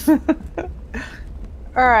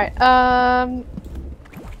 Alright,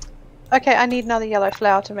 okay, I need another yellow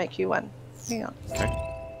flower to make you one. Hang on. Okay.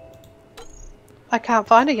 I can't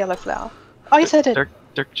find a yellow flower. Oh, yes, I did.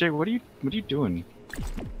 DarkJ, what are you doing?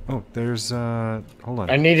 Oh, there's hold on.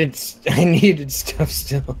 I needed stuff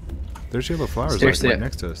still. There's yellow flowers like, Seriously. right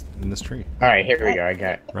next to us in this tree, All right, here we go. I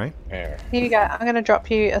got it. right? There. Here you go. I'm gonna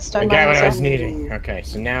drop you a I stone got what I was one. needing. Okay,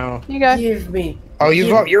 so now. Here you go. Give me. Oh,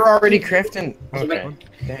 you're already crafting. Okay.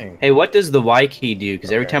 Dang. Hey, what does the Y key do?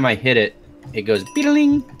 Because every Okay. time I hit it, it goes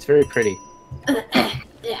beetling. It's very pretty. Oh,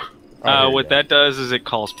 there you What go. that does is it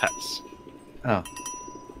calls pets. Oh.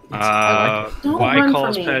 I like Don't Y run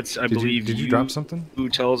calls from me. pets. I Did believe you drop something? Who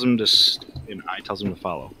tells him to, and I tells him to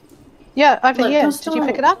follow. Yeah, over Look, here. don't Did you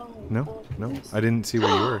pick it up? No, no, I didn't see where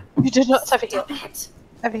you were. You did not. It's over here. Stop it.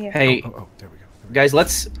 Over here. Hey, Oh, there we go. guys,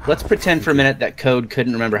 let's pretend for a minute that Code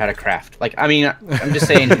couldn't remember how to craft. Like, I mean, I'm just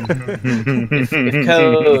saying, if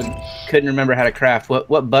Code couldn't remember how to craft,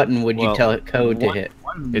 what button would you tell Code to hit?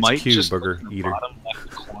 It's might Q, just booger, look in the eater. bottom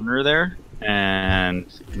left corner there, and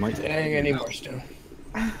might. Dang, I need more stone.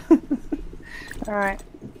 Alright.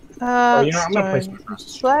 Oh, you know, I'm gonna place Stone my across the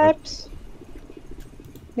street. slabs.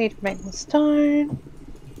 Need to make more stone.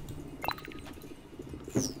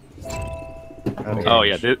 Okay. Oh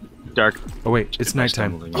yeah, dark. Oh wait, it's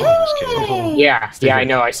nighttime. Yeah, yeah, I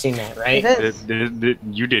know. I seen that, right? It is.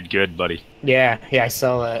 You did good, buddy. Yeah, yeah, I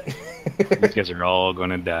saw that. These guys are all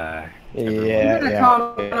gonna die. Yeah, I'm gonna yeah,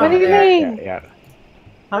 call yeah, What do you yeah, mean? Yeah,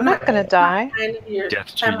 I'm not gonna die.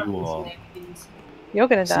 Death to you all. You're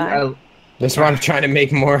gonna See, die. That's why I'm trying to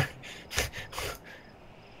make more.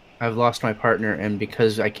 I've lost my partner, and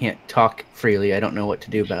because I can't talk freely, I don't know what to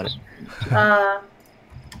do about it.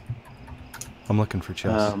 I'm looking for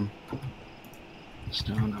chests.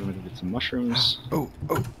 Stone. I'm gonna get some mushrooms. Oh,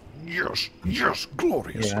 yes,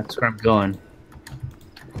 glorious. Yeah, that's where I'm going.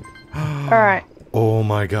 Alright. Oh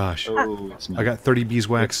my gosh. Oh, it's I got 30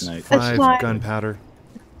 beeswax, It's night. 5 night. gunpowder.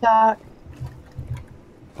 Dark.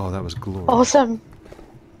 Oh, that was glorious. Awesome.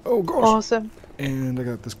 Oh gosh. Awesome. And I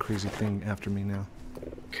got this crazy thing after me now.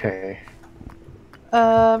 Okay.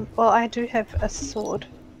 Well, I do have a sword.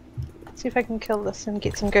 See if I can kill this and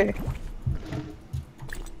get some goo.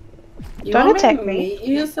 Don't attack me. Meet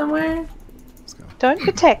you somewhere? Let's go. Don't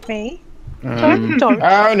attack me. Um, Don't.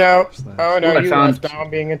 Oh no! What's that? Oh no! Ooh, I You found- left. Now I'm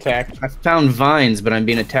being attacked. I found vines, but I'm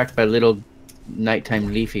being attacked by little nighttime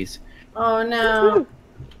leafies. Oh no.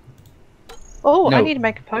 Oh, I No. need to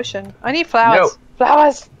make a potion. I need flowers.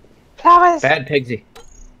 Flowers. Flowers. Bad Pigsy.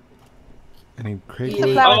 I need crate. Oh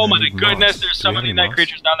Oh I my need goodness! moss. There's Do so we have many any night moss?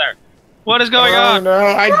 creatures down there. What is going Oh on? no!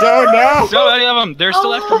 I don't know. So many of them. They're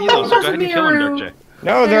still after me though. So go ahead and kill them, Miru. DarkJ.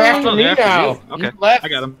 No, they're after Oh, me they're after now. you. Okay, You left. I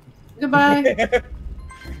got them. Goodbye.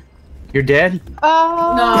 You're dead?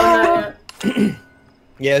 Oh. No, no.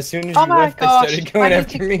 Yeah, as soon as Oh you my left, they gosh, started going I need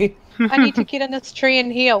after to- me. I need to get in this tree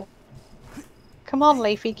and heal. Come on,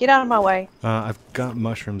 Leafy, get out of my way. I've got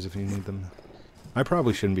mushrooms if you need them. I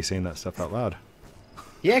probably shouldn't be saying that stuff out loud.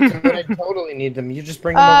 Yeah, Code, I totally need them. You just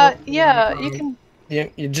bring them over. Yeah, you can. Yeah,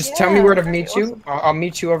 you just tell me where to meet you. I'll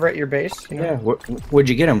meet you over at your base. You know? Yeah. Where'd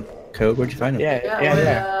you get them, Code? Where'd you find them? Yeah, yeah,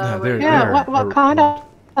 yeah. they're- Yeah, they're- what kind are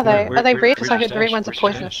they? Where- Are they where- red? where's I your heard the red stash? ones are Where's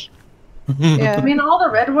your poisonous. I Yeah. mean, all the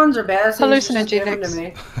red ones are bad, so you should just give them to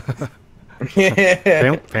me.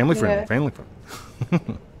 Family friendly, Yeah. family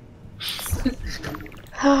friendly.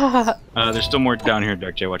 There's still more down here,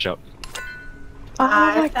 DarkJ. Watch out. Oh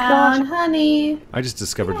my I found gosh. honey. I just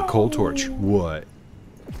discovered the coal torch. What?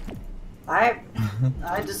 I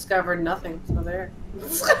discovered nothing. So there.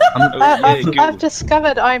 I've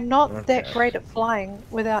discovered I'm not that great at flying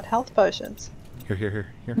without health potions. Here. Here.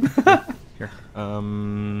 You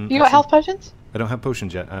actually, got health potions? I don't have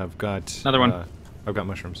potions yet. I've got Another one. I've got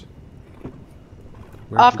mushrooms.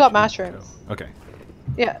 I've did got you mushrooms. go? Okay.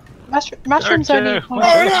 Yeah. Mushrooms DarkJ. only.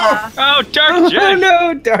 Oh, DarkJ! Oh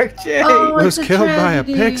no, DarkJ! Oh, Was it's a killed by a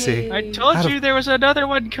tragedy. pixie. I told Out of- you there was another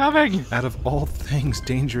one coming. Out of all things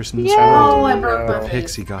dangerous in this Yeah. Oh, world, I broke the my face.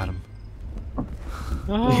 pixie got him.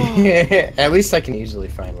 Oh. At least I can easily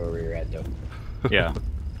find where we were at, though. Yeah.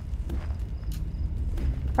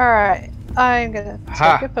 Alright. I'm gonna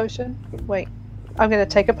Ha. take a potion. Wait. I'm gonna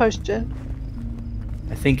take a potion.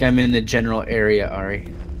 I think I'm in the general area, Ari.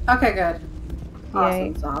 Okay, good.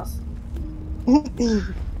 Yay. Awesome sauce. Do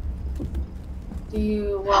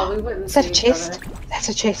you? Well, we wouldn't Is that see a each chest? other That's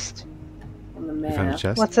a chest. on the You map. found a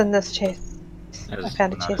chest? What's in this chest? That I is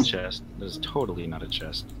found a not chest. a chest. That is totally not a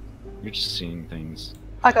chest. You're just seeing things.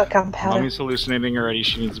 I got gunpowder. Mommy's hallucinating already.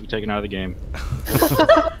 She needs to be taken out of the game.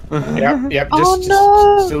 Yep.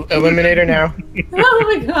 Oh, Just eliminate her now.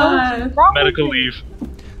 Oh my god. Medical leave.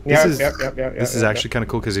 Yep, is- yep. This is actually kind of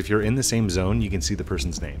cool because if you're in the same zone, you can see the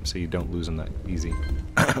person's name, so you don't lose them that easy.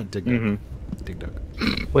 DigDug.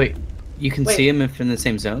 DigDug. Wait, you can Wait. see him if in the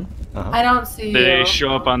same zone? Uh-huh. I don't see They you.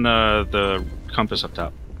 show up on the compass up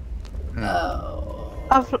top, Oh.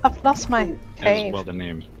 I've lost my as cave. well the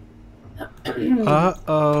name.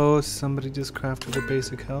 Uh-oh, somebody just crafted a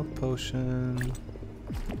basic health potion.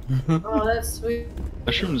 Oh, that's sweet.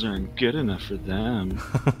 Mushrooms aren't good enough for them.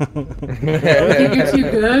 Think you're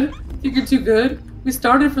too good? Think you're too good? We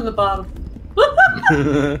started from the bottom.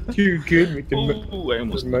 Too good with the. Ooh, I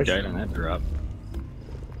almost died on that drop.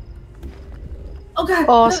 Oh god.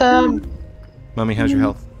 Awesome. Mummy, how's your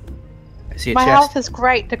health? I see a My chest. health is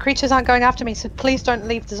great. The creatures aren't going after me, so please don't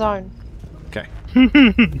leave the zone.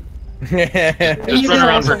 Just run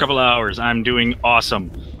around for a couple of hours. I'm doing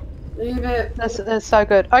awesome. Leave it. That's so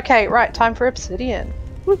good. Okay, right, time for obsidian.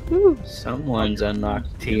 Woohoo! Someone's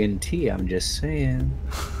unlocked TNT, I'm just saying.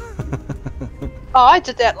 Oh, I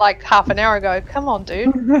did that like half an hour ago. Come on,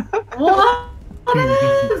 dude. What?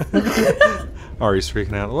 Ari's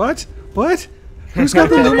freaking out. What? What? Who's got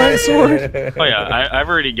the Lumite sword? Oh yeah, I've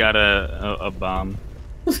already got a bomb.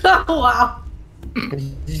 Wow.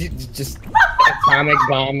 Just atomic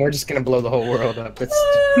bomb. We're just gonna blow the whole world up. That's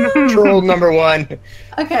troll number 1.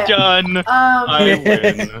 Okay. Done.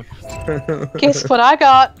 I win. Guess what I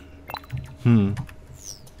got? Hmm.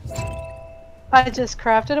 I just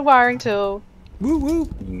crafted a wiring tool. Woo woo.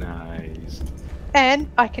 Nice. And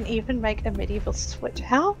I can even make a medieval switch.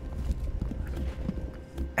 How?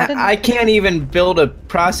 I can't even build a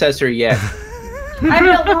processor yet. I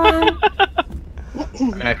built one. I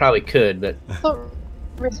mean, I probably could, but I thought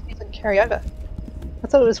recipes didn't carry over. I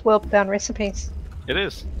thought it was world-bound recipes. It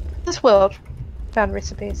is. This world-bound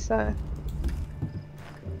recipes, so...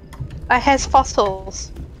 I has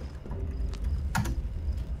fossils.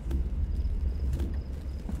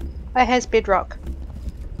 I has bedrock.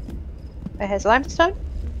 I has limestone.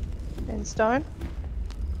 And stone.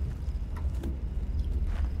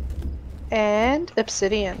 And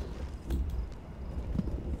obsidian.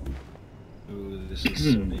 Ooh, this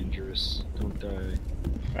is so dangerous. Don't die.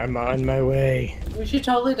 I'm on my way. We should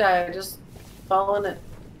totally die. Just fall in it.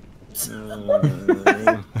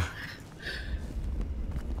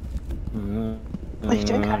 What are you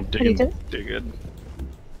doing, Kat? What are you doing? Dig it.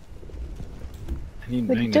 I need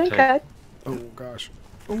What are you doing, magnetite. Kat? Oh gosh.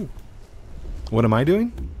 Oh. What am I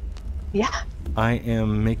doing? Yeah. I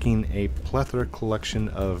am making a plethora collection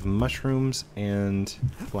of mushrooms and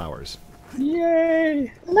flowers.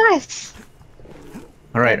 yay! Nice.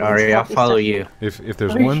 All right, Ari, I'll follow you. If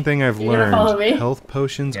there's one thing I've You gonna follow learned, me? health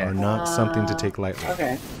potions Yeah. are not something to take lightly.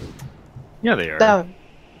 Okay. Yeah, they are. Don't.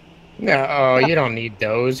 No, you don't need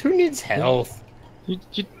those. Who needs health? You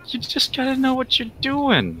just gotta know what you're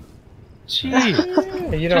doing. Gee. Yeah,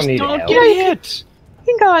 you don't Just need don't health. get hit.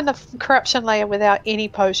 You can go in the corruption layer without any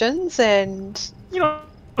potions and You don't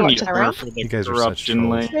Watch need it to around. for the You guys are such corruption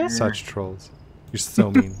trolls. layer. Such trolls. You're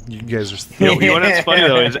so mean. You guys are so You know mean. what's funny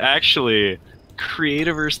though is actually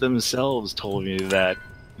Creativerse themselves told me that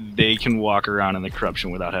they can walk around in the corruption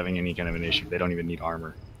without having any kind of an issue. They don't even need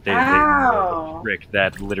armor. They Ow. Rick,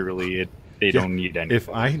 that literally they don't need any. If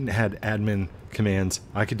I had admin commands,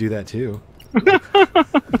 I could do that too. hey,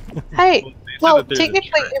 They said well, that there's a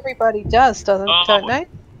technically trick. everybody does, don't Oh, they?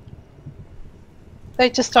 They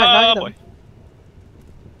just don't know them.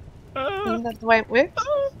 boy. Isn't that the way it works?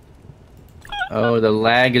 Oh, the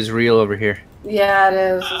lag is real over here. Yeah, it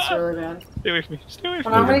is. It's really bad. Stay away from me. Stay away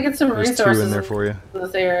from Well, I'm me. gonna get some There's resources two in there for you. in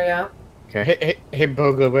this area. Okay. Hey,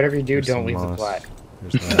 Bogla, whatever you do, There's don't some leave the moss. plot.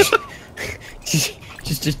 There's that.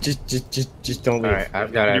 just don't All leave. right,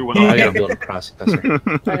 I've got You will. to build a processor.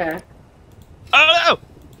 Okay. Oh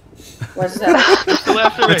What's that? no! They're still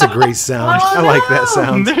after me. That's a great sound. Oh, I like that no!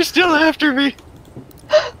 sound. They're still after me.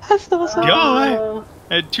 That's awesome. Oh.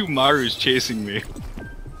 I had 2 Marus chasing me.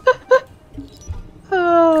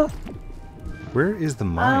 Oh, Where is the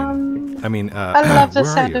mine? I mean, I love the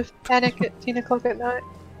where are sound you? of panic at 10 o'clock at night.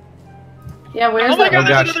 Yeah, where's Oh my that? god, Oh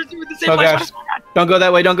there's gosh. another 2 with the same Oh place. gosh. Don't go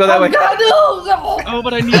that way, don't go that Oh, way. God, no, no. Oh,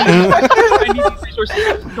 but I need these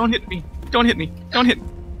resources. Don't hit me. Don't hit me. Don't hit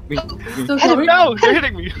me. Still coming? No, they're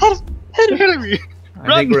hitting me. They're hitting me.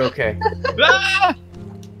 I think we're okay. Ah!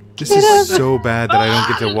 This is so bad that I don't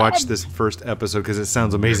get to watch this first episode because it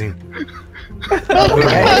sounds amazing.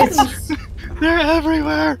 They're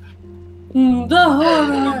everywhere. The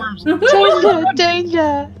horror. Danger,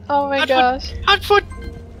 danger! Oh my gosh. Hot foot.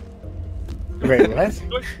 Wait, what?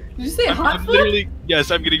 Did you say I'm hot foot? literally,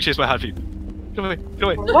 yes, I'm getting chased by hot feet. Get away. Get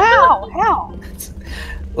away. Wow, how?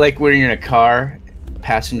 Like when you're in a car,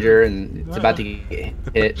 passenger, and it's about to get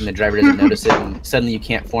hit, and the driver doesn't notice it, and suddenly you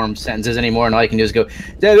can't form sentences anymore, and all you can do is go,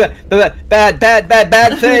 bad thing,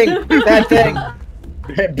 bad thing.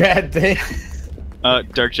 Bad thing.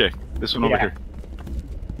 DarkJ, this one over Yeah. here.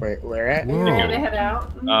 Wait, where at? You're gonna Whoa. head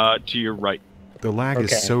out. To your right. The lag Okay.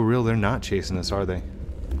 is so real, they're not chasing us, are they?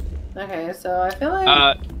 Okay, so I feel like.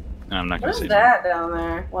 I'm not What gonna is say that down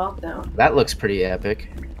there? Well, no. That looks pretty epic.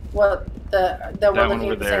 What the that we're one looking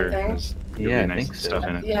over at the there. same thing? Is Yeah, really I nice think so. stuff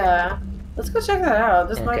in it. Yeah. Let's go check that out.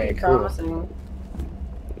 This might Okay, be cool. promising.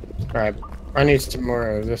 Alright, I need some more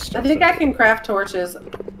of this I stuff. think I can craft torches.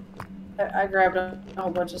 I grabbed a whole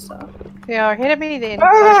bunch of stuff. Yeah, ahead of me then. So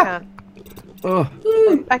I can't. Oh,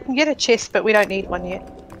 I can get a chest, but we don't need one yet.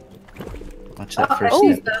 watch Oh, that I first.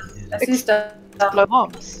 see step. stuff. I see stuff. Blow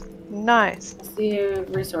bombs. Nice. I see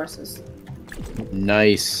resources.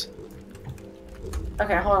 Nice.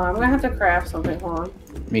 Okay, hold on. I'm gonna have to craft something. Hold on.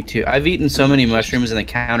 Me too. I've eaten so many mushrooms and the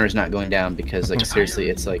counter's not going down because, like, seriously,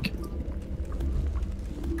 it's like...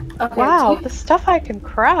 Okay, Wow, the stuff I can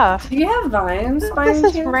craft. do you have vines by This any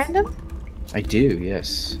is chance? random. I do,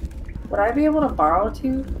 yes. Would I be able to borrow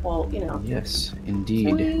two? Well, you know. Yes, indeed.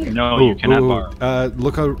 Sweet. No, you cannot borrow.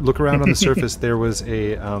 Look around on the surface. There was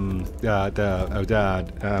a thing.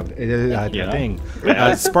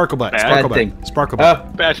 Sparkle butt. Bad Sparkle thing. butt. Sparkle butt. Oh,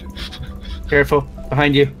 Bad. careful.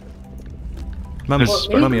 Behind you. Mummy, There's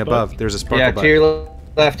a mummy sparkle above. There's a sparkle Yeah, butt. to your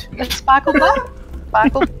left. A sparkle butt?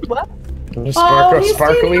 Sparkle what? Oh, Sparkle, he's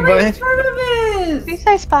sparkly standing right in butt. front of Did you us.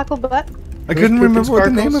 say sparkle butt? I couldn't Poop and remember what the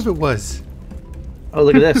name sparkles? of it was. Oh,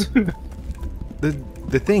 look at this.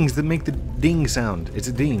 The things that make the ding sound. It's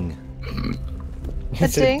a ding.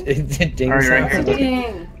 It's ding? It's a ding Alright, right sound. here.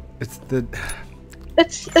 Dang. It's the.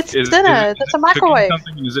 It's Is dinner. it That's a cooking microwave.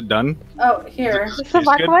 something? Is it done? Oh, here. It's a It's good.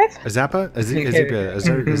 microwave. A zappa? Is it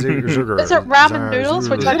ramen noodles?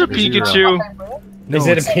 Which Is I it a can Pikachu? No, Is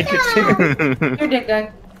it a it's- Pikachu? Here,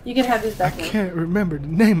 DigDug. You can have these I back now. can't remember the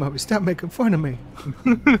name of it. Stop making fun of me.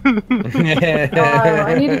 Oh,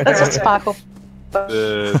 I need to That's a craft it. sparkle.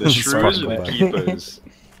 The shrews or the keepers?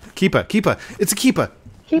 Keepa. It's a keepa.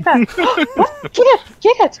 Keep it. What?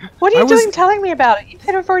 Get it! What are you doing telling me about it? You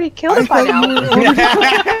could have already killed it by now.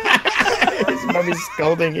 His mommy's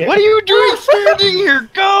scolding you. What are you doing standing here?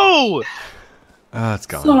 Go! Ah, it's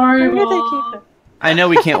gone. Sorry, Where did they Mom. keep it? I know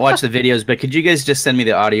we can't watch the videos, but could you guys just send me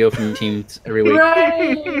the audio from teams every week?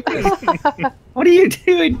 Right. What are you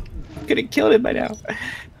doing? Could have killed it by now.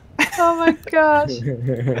 Oh my gosh.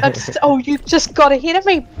 Oh, you just got ahead of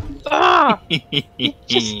me. Ah, you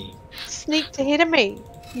just sneaked ahead of me.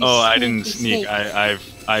 You Oh, I didn't sneaky sneak.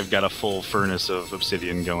 I've got a full furnace of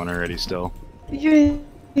obsidian going already still. You.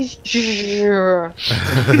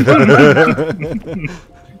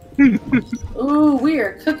 Ooh, we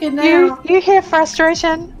are cooking You, now. you hear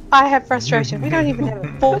frustration? I have frustration. We don't even have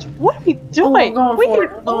a forge. What are we Oh, doing? I'm going We for need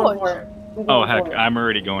it. a I'm going forge. for it. I'm Oh going heck, for it. I'm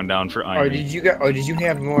already going down for Oh, iron. did you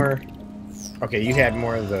have more? Okay, you had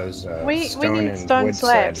more of those. We stone need and stone wood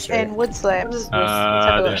slabs right? and wood slabs.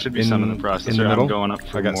 There should be some in the processor. in the middle? I'm going up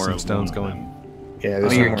for I got more some of stones one. going. Yeah, Oh,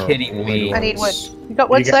 there's you're some kidding more me. I need wood. ones. You got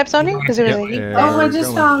wood You got- slabs on you? Because it was a heap. Oh, I we're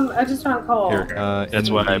just going. found coal. Here, That's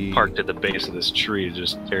in why I the- parked at the base of this tree to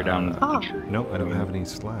just tear down Oh. the tree. Nope, I don't have any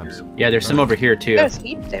slabs. Yeah, there's some over here too. There was a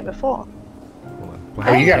heap there before. Hold on.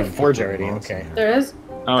 Oh, you got a forge already. Okay. There is?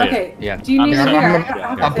 Oh yeah. Okay. Yeah. Do you need I'm- here? I'm- I got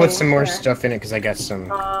I'll the put thing. some more Here. stuff in it because I got some.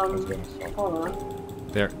 Hold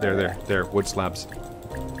on. There. Wood slabs.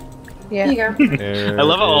 Yeah. Here you go. There I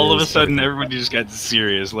love how all of a is sudden everything. everybody just got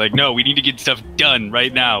serious. Like, no, we need to get stuff done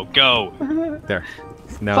right now. Go. There.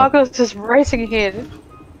 Now. Fargo's just racing ahead.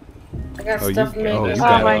 I got Oh, you, stuff oh, made. you Oh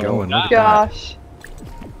got my it going. Look at that. Gosh.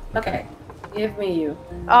 Okay. Give me you.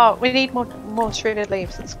 Oh, we need more shredded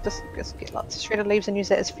leaves. Let's just get lots of shredded leaves and use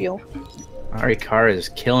that as fuel. Ariacara is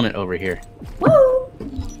killing it over here. Woo!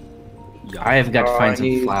 I have got to find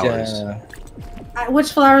some flowers.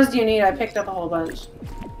 Which flowers do you need? I picked up a whole bunch.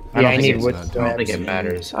 I don't I think need it's- wood I don't think it slabs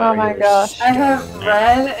matters. Oh my gosh. I have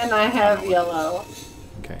red and I have yellow.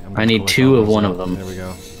 Okay, I'm I gonna need collect 2 all of those one up. of them. There we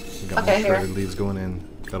go. We got Okay, more here. shredded leaves going in.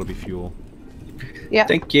 That'll be fuel. Yeah.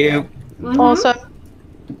 Thank you. Mhm. Awesome.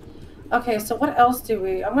 Okay, so what else do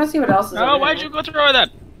we? I'm gonna see what else is. Oh, over why'd here. you go through that?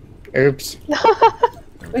 Oops.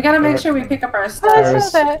 We gotta make sure we pick up our I stuff.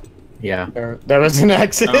 saw that. Yeah. That was an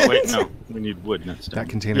accident. Oh wait, no. We need wood, not stone. That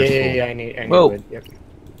container's full. Yeah, I need Whoa. wood. Yep.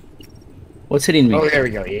 What's hitting me? Oh, there we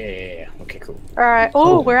go. Yeah. Okay, cool. Alright.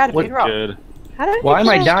 Oh, Oh, we're out of what- bedrock. Good. How did Why am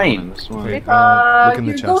I get dying? Stone in this one. Okay, look in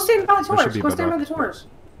the Go chest. stand by the There should torch. be Go stand by bedrock. the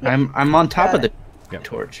torch. I'm on top of the Yep.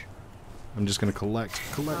 torch. I'm just gonna collect.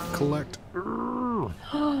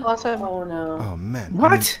 Awesome. Oh no. Oh man.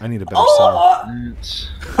 What? I need a better saw. It's-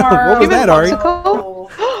 What was that, Ari? Oh,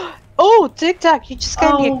 Oh, DigDug, you just gave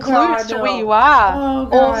me Oh, a clue God, as to no. where you are. oh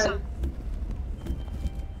god. Awesome.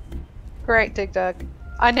 Great, DigDug.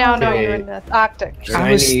 I now know Okay. you're in the Arctic.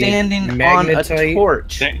 I was standing on a magnetite.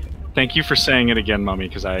 torch. Thank you for saying it again, Mummy,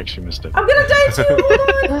 because I actually missed it. I'm gonna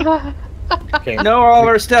die too. Okay. No, all of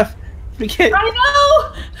our stuff. We get.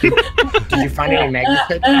 I Did you find any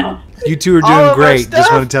magnetite? know. You two are All doing of our great. Just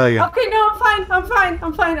stuff? want to tell you. Okay, no,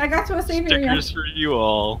 I'm fine. I got to a safe area. Stickers for you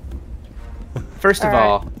all. First of All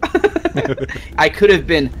all, I could have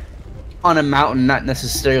been on a mountain, not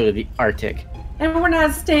necessarily the Arctic. And we're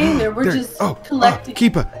not staying there. We're There. just Oh, collecting.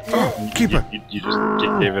 keeper. Oh, keeper. You just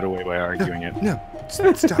gave it away by arguing it. No.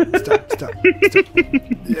 Stop.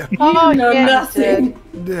 Yeah. Oh, You know yeah, nothing.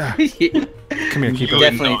 Yeah. Definitely. Come here, keeper.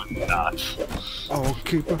 Definitely. No, I'm not. Oh,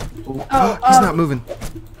 keeper. Oh, He's not moving.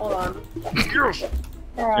 Hold on.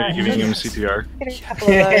 Are you giving him CPR? Get a couple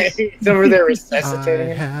of those. He's over there I resuscitating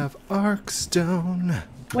him. have Arkstone.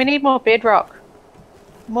 We need more bedrock.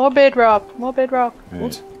 More bedrock. More bedrock.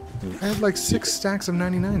 What? I had like 6 stacks of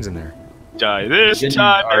 99s in there. Die this Didn't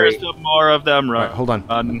time. Ari- There's still more of them. Run. Alright, hold on.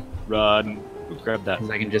 Run. Run. Grab that. 'Cause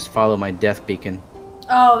I can just follow my death beacon.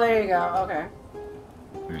 Oh, there you go. Okay.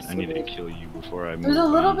 Alright, I need to kill you before I move. It was a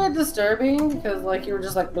little on. bit disturbing because like you were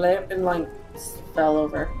just like blip and like fell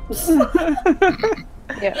over.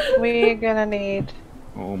 Yeah, we're gonna need.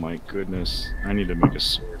 Oh my goodness. I need to make a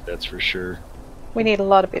sword, that's for sure. We need a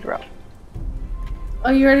lot of bedrock.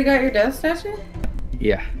 Oh, you already got your death statue?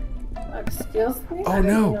 Yeah. Excuse me? Oh, I didn't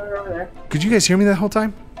no. know you were over there. Could you guys hear me that whole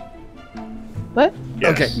time? What?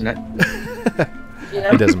 Yes. Okay.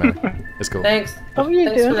 Yeah. It doesn't matter. It's cool. Thanks. What were you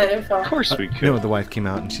Thanks for doing? the info. Of course we You know could. what? The wife came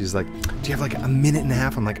out and she's like, "Do you have like a minute and a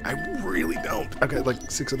half?" I'm like, "I really don't. I've got like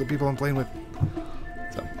 6 other people I'm playing with."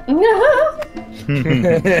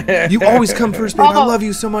 You always come first, babe. I Oh. love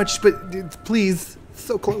you so much, but please,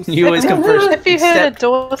 so close. You always come first. If you heard a except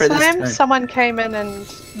door for this slam, time. someone came in and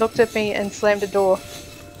looked at me and slammed a door.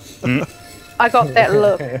 I got that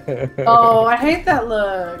look. Oh, I hate that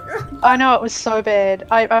look. I know, it was so bad.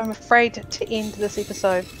 I'm afraid to end this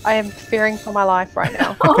episode. I am fearing for my life right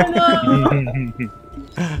now. Oh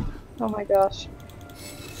no. Oh my gosh.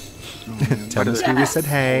 Tell the we said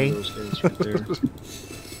hey. Those guys right there.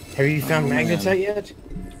 Have you found magnetite yet?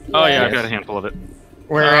 Oh yeah, I've got a handful of it.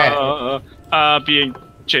 Where at? Being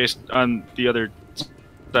chased on the other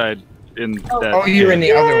side in that. Oh, you're in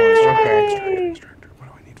the other one. Okay. Yay!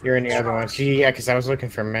 You're in the other one. See, yeah, because I was looking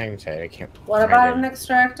for magnetite. I can't. What find about it. an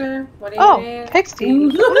extractor? What do you Oh, need? Pixie,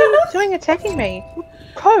 what are you doing attacking me?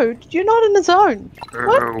 Code, you're not in the zone.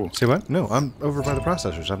 What? Say what? No, I'm over by the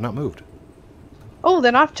processors. I've not moved. Oh,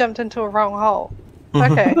 then I've jumped into a wrong hole.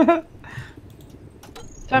 Okay.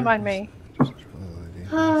 Don't mind me.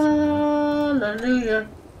 Hallelujah.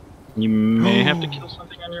 You may have to kill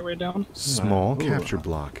something on your way down. Small Ooh. capture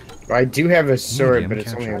block. I do have a sword, Medium but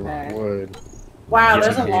it's only capture. wood. Wow, Yes,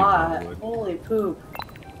 there's a I hate lot. wood. Holy poop.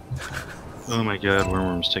 Oh my god,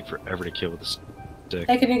 wormworms take forever to kill with a stick.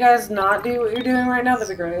 Hey, can you guys not do what you're doing right now? That'd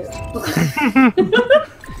be great.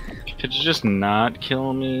 Could you just not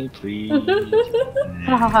kill me, please?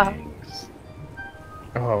 Thanks.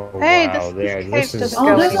 Oh Hey, wow, this there. cave This is. doesn't Oh,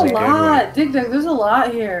 go there's a this is good one. lot. DigDug, there's a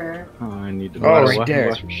lot here. Oh, I need to. Oh, know right there.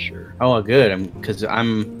 that's for sure. Oh, good. Because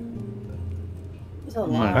I'm. There's a I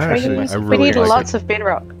lot. Actually, I we really need like lots it. of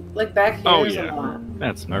bedrock. Like back here, Oh there's yeah, a lot.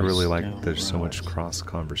 that's I really nice. like there's so much cross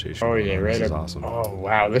conversation. Oh going yeah, on. right This is up. awesome. Oh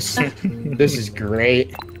wow, this this is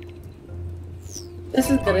great. This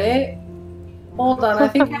is great. Hold on, I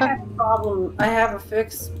think I have a problem. I have a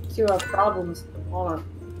fix to our problems. Hold on.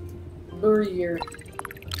 Lure year.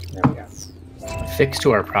 There we go. Fix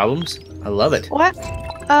to our problems. I love it. What?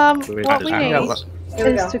 What we need Here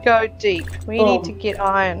we is go. to go deep. We need to get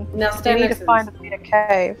iron. Now We stand need next to to find this. a better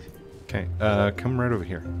cave. Okay, come right over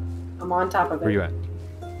here. I'm on top of it. Where you at?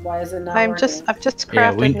 Why is it not I've working? just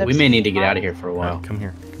Yeah, crafted. we may need to get out of here for a while. Alright, come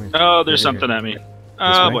here. Come here. Oh, there's Over here. something at me. This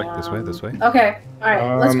Oh way. boy. This way. This way. Okay,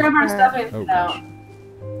 alright, let's grab our stuff and Oh get gosh. out.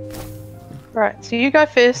 Right, so you go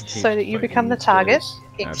first so that you become the target.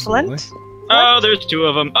 Absolutely. Excellent. Oh, there's 2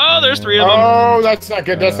 of them. Oh, there's 3 of them. Oh, that's not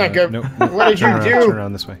good. That's not good. Nope. What did you Turn around, do? Turn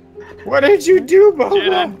around this way. What did you do, Bogla?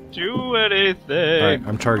 Didn't do anything. Alright,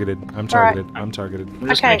 I'm targeted. I'm targeted. I'm targeted. I'm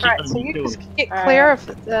just Okay, gonna keep right, so them you killed. just get clear of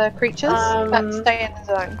the creatures, but stay in the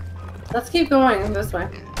zone. Let's keep going this way.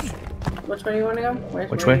 Which way do you want to go?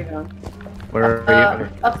 Which where way? Are you going? Where are you?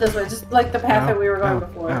 Up this way, just like the path Ow, that we were going ow,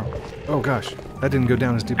 before. ow. Oh gosh, that didn't go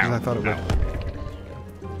down as deep as I thought it would.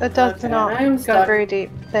 It does Okay, not I'm go stuck. very deep,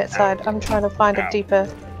 that side. I'm trying to find a deeper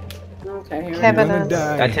Okay, here Cabin. we go. I'm gonna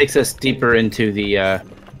die. That takes us deeper into the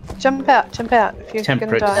Jump out if you're gonna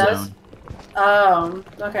temperate die. zone.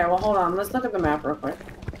 Okay, well hold on, let's look at the map real quick.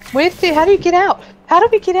 How do you get out? How do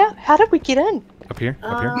we get out? How did we get in? Up here.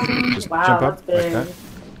 Up here. Just wow, jump up that's like big. that.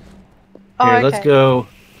 Oh, Here, okay. let's go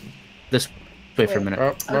this way for a minute. Oh,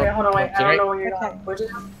 Okay, hold on, wait, I don't know where you're Okay. going. Where'd you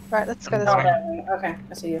go? Right, let's go this Oh, way. that way. Okay,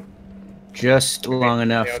 I see you. Just long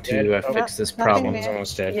enough Yeah, to okay. fix this Nothing problem. It's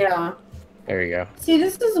almost dead. Yeah. There we go. See,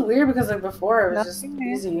 this is weird because like before it was just Nothing there.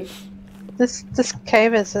 easy. This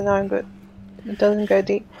cave is no good. It doesn't go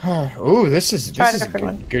deep. Ooh, this is Try a a different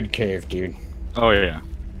one. good cave, dude. Oh yeah.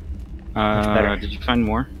 better. Did you find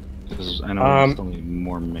more? Because I know we still need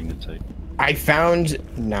more magnetite. I found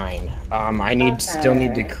 9. I still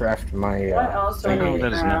need to craft my. What else do I Oh, need?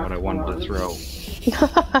 that is not what I wanted to throw.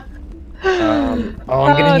 I'm Oh,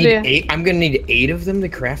 gonna need dear. 8. I'm gonna need 8 of them to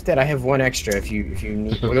craft that. I have 1 extra. If you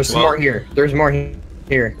need. Well, there's some more here. There's more here.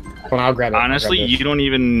 Here. Well, I'll grab it. Honestly, I'll grab you don't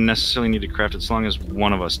even necessarily need to craft it as long as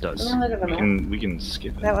one of us does. Yeah, look at the We can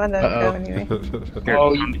skip it. That one don't go anyway. Here,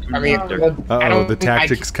 Oh, come I mean, there. well, I Uh-oh, don't- the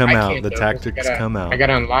tactics come I out. can't The go, 'cause tactics come out. I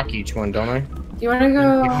gotta unlock each one, don't I? Do you want to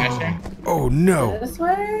go Oh, no. this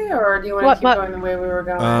way, or do you want to keep What? going the way we were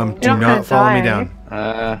going? Do You're not not gonna follow me die.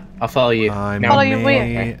 down. I'll follow you. I Follow you may,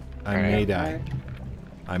 where? I may die.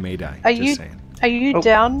 I may die. Are Just you- saying. Are you Oh.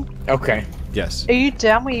 down? Okay. Yes. Are you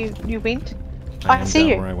down where you went? I I am see down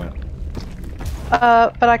you. where I went.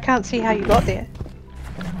 But I can't see how you got there.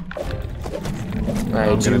 Alright,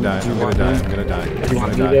 I'm gonna die. I'm gonna die. I'm gonna die. Do you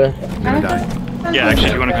want I'm me gonna to? die. I'm gonna die. Yeah,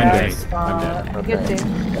 actually, you wanna come I'm to dead. I'm dead. You're Okay.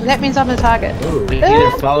 dead. That means I'm the target. We can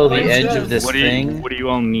either follow the What is edge this? of this thing, What do you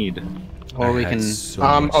all need? or we I had can. so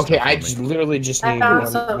much Okay, stuff I on me. just literally just I need found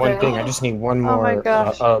one something. thing. I just need one Oh my more.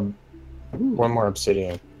 gosh. One more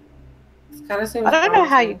obsidian, Kind of seems I don't know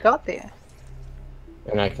how you promising. got there.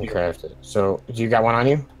 and I can craft it. So, do you got one on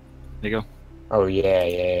you? There you go. Oh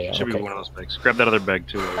yeah. Should Okay. be one of those bags. Grab that other bag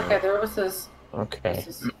too. Okay, there was this. Okay.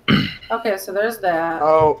 Okay, so there's that.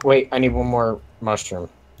 Oh wait, I need one more mushroom.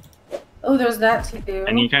 Oh, there's that too.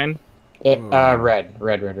 Any kind? Red. You got red?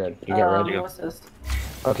 What's this?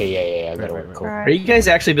 Okay, yeah. I got it. Right. Cool. Are you guys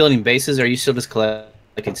actually building bases, or are you still just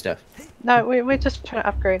collecting stuff? No, we're just trying to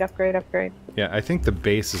upgrade. Yeah, I think the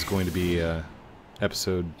base is going to be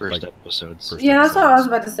episode First like, episodes. first Yeah, that's what I was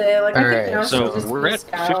episode. about to say. Like, I Alright, think now So should just we're be at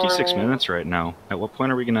 56 scouring. minutes right now. At what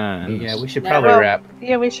point are we gonna end Yeah, this? we should Yeah, probably well- wrap.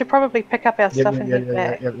 Yeah, we should probably pick up our stuff and head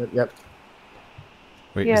back. Yep.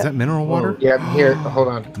 Wait, Yeah. is that mineral water? Yep. Here, hold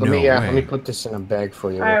on. Let No me way. let me put this in a bag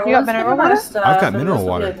for you. Alright, You well, got let's mineral pick up our water? stuff, I've got and mineral this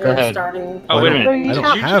will be water. a Go good ahead. starting- Oh, wait a minute. So you I don't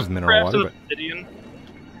have- have mineral Grab water, some but obsidian?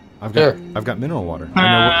 I've got mineral water.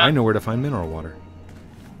 I know where to find mineral water.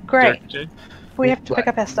 Great. DarkJ? We have to pick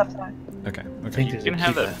up our stuff now. Okay. You can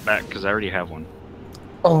have that back because I already have one.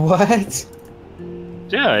 Oh what?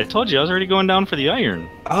 Yeah, I told you I was already going down for the iron.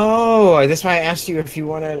 Oh, that's why I asked you if you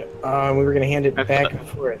wanted. We were gonna hand it I back thought-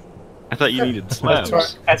 for it. I thought you needed That's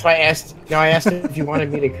slabs. why I asked. No, I asked if you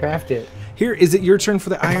wanted me to craft it. Here, is it your turn for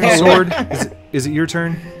the iron sword? Is it your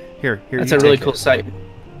turn? Here. That's you a really take cool it. sight.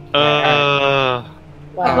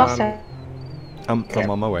 I've lost Um, it. I'm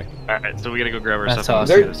on my way. Alright, so we gotta go grab our That's stuff.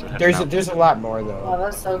 awesome. There's a lot more Oh, though.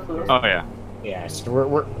 that's so cool. Oh yeah. Yeah, so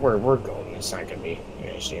we're golden. It's not gonna be an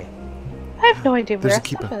issue. I have no idea where There's a our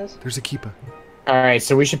stuff keeper. is. There's a keeper. All right,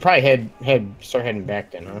 so we should probably start heading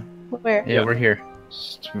back then, huh? Where? Yeah, we're here.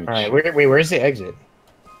 All right, where's the exit? With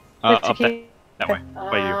Up tequila. that way.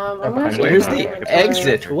 By you. I'm gonna Where's check the my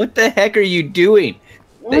exit? What the heck are you doing?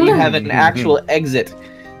 That you have an actual exit.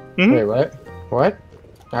 Wait, what? What?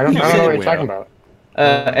 I don't know what you're talking about.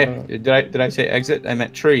 Did I say exit? I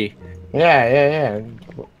meant tree. Yeah.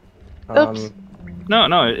 Oops.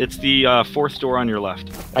 No, it's the fourth door on your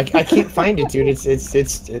left. I can't find it, dude.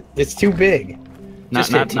 It's too big. Not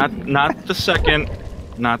Just hit not the second,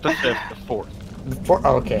 not the fifth, the fourth.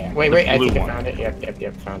 Oh, okay. Wait. I blue think I one. found it.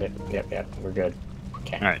 Yep. Found it. Yep. We're good.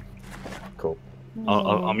 Okay. All right. Cool.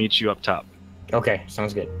 I'll meet you up top. Okay.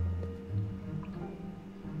 Sounds good.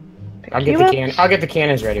 Pick I'll get you the up? I'll get the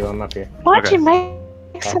cannons ready while I'm up here. Why'd Okay. you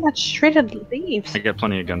make so much shredded leaves? I got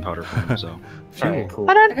plenty of gunpowder for him, so. All Fuel. right. Cool.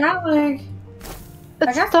 I I don't. got like. I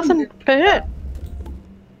It got some doesn't burn.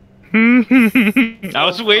 I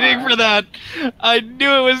was waiting for that. I knew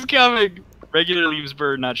it was coming. Regular leaves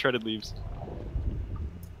burn, not shredded leaves.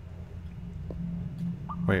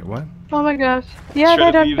 Wait, what? Oh my gosh. Yeah, they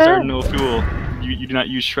Shredded don't leaves are burn. no fuel. You do not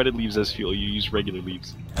use shredded leaves as fuel. You use regular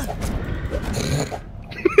leaves.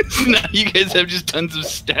 Now you guys have just tons of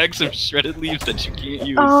stacks of shredded leaves that you can't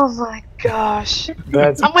use. Oh my gosh.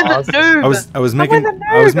 That's I'm with awesome. the noob.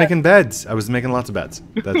 I was making beds. I was making lots of beds.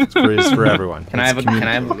 That's for everyone. Can I have a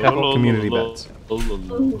couple? community beds?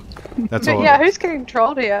 That's all. Yeah, who's getting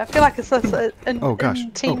trolled here? I feel like it's this Oh gosh.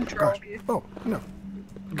 team Oh troll gosh. here. Oh no.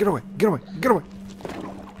 Get away.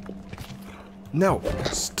 No.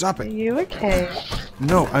 Stop Are it. you okay?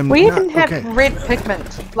 No, I'm We not even have okay. red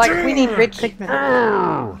pigment. Like, we need red pigment.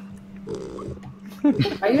 Are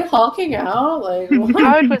you hulking out? Like, what?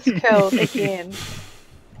 Toad was killed again.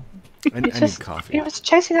 I need coffee. He was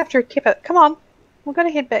chasing after a kipper. Come on. We're going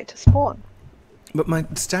to head back to spawn. But my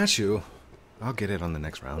statue, I'll get it on the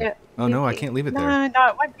next round. Yeah. Oh no, I can't leave it there. No,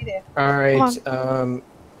 it won't be there. All right. Are you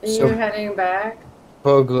So heading back?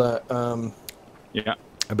 Bogla. Yeah.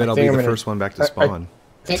 I bet I'll think be I'm the gonna- first one back to spawn.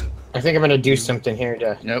 I think I'm gonna do something here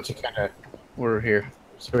to Nope. kind of We're here.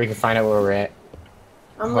 so we can find out where we're at.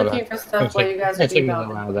 I'm Hold looking on. for stuff while you guys are It's taking me a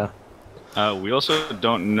little debugging. while though. We also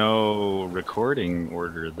don't know recording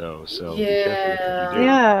order though, so be careful Yeah. if you do.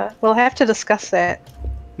 Yeah, we'll have to discuss that.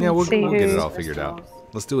 Yeah, we'll See get it who's- all figured out.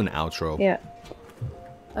 Let's do an outro. Yeah.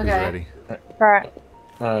 Who's Okay. ready? Right.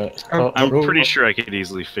 I'm pretty sure I could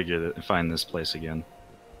easily find this place again.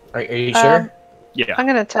 Are you sure? Yeah. I'm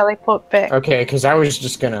gonna teleport back. Okay, because I was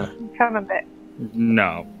just gonna. I'm coming back.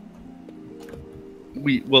 No.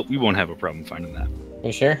 We won't have a problem finding that.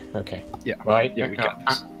 You sure? Okay. Yeah. Well, Yeah, we got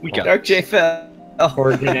this. We got it. DarkJ fell.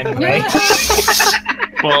 Oregon anyway.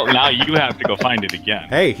 Well, now you have to go find it again.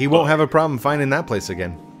 Hey, he won't have a problem finding that place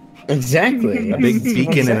again. Exactly. A big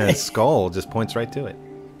beacon and a skull just points right to it.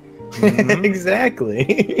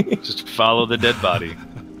 Exactly. Just follow the dead body.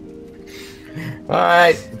 All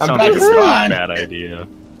right, I'm Sounds back like to a really spawn. bad idea.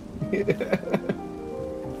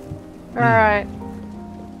 Alright.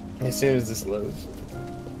 As soon as this loads.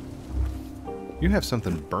 You have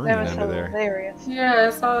something burning That was under there. hilarious. Yeah, I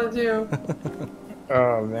saw it too.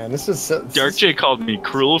 Oh man, this is so. DarkJ called me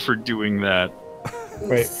cruel for doing that.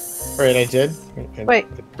 Wait, I did. Wait.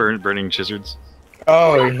 Burning gizzards.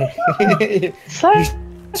 Oh. Slow so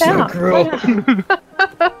down. cruel.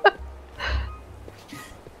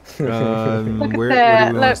 Where do we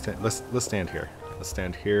that, want to look. stand? Let's stand here. Let's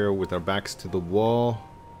stand here with our backs to the wall.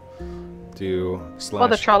 Do slash. Well,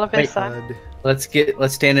 the Trolliverse side. HUD.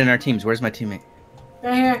 Let's stand in our teams. Where's my teammate?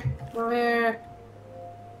 Right here. Over here.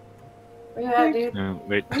 Where you at, dude?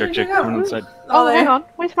 Wait, Where did you DarkJ, go? come on inside. Oh, there. hang on.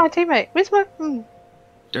 Where's my teammate? Where's my...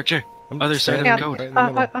 DarkJ, I'm other just side of Hang the on. code. Right in the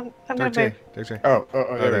middle. I'm gonna move. DarkJ. Oh,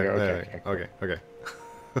 there we go. there. Okay. Okay.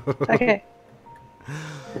 Okay.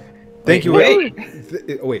 Thank you. Wait.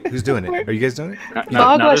 Wait, who's doing it? Are you guys doing it?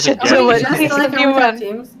 Bogla should do it. Just He's like the new on one.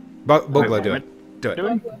 teams. Bogla, do it. Do it.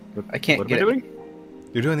 I can't What get am I it. doing?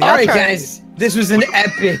 You're doing the All right, outro. guys. This was an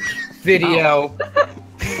epic video.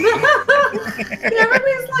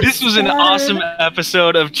 Everybody's like This was an sad. awesome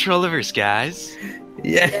episode of Trolliverse, guys.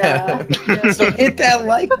 Yeah. Yeah. So hit that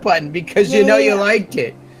like button because you know you liked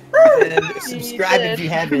it. And subscribe if you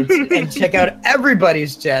haven't. And check out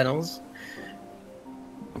everybody's channels.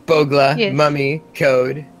 Bogla, Yes. Mummy,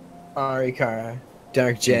 Code, Ariacara,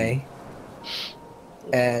 DarkJ,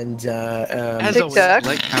 and As DigDug. always,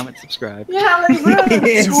 like, comment, subscribe. Yeah, like, bro.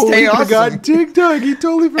 and stay awesome. forgot DigDug. He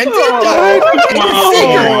totally And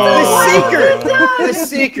forgot. DigDug, the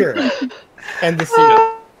seeker, and the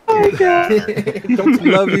seeker. Oh my god. Don't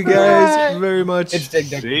Love you guys very much. It's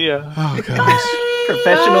DigDug. See ya. Oh gosh.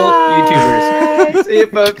 Professional YouTubers. See you,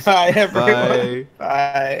 folks. Bye, everyone.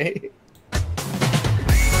 Bye.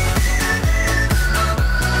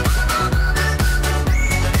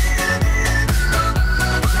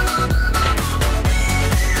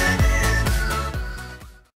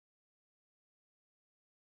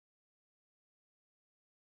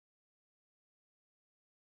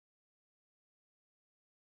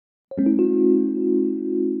 Bye.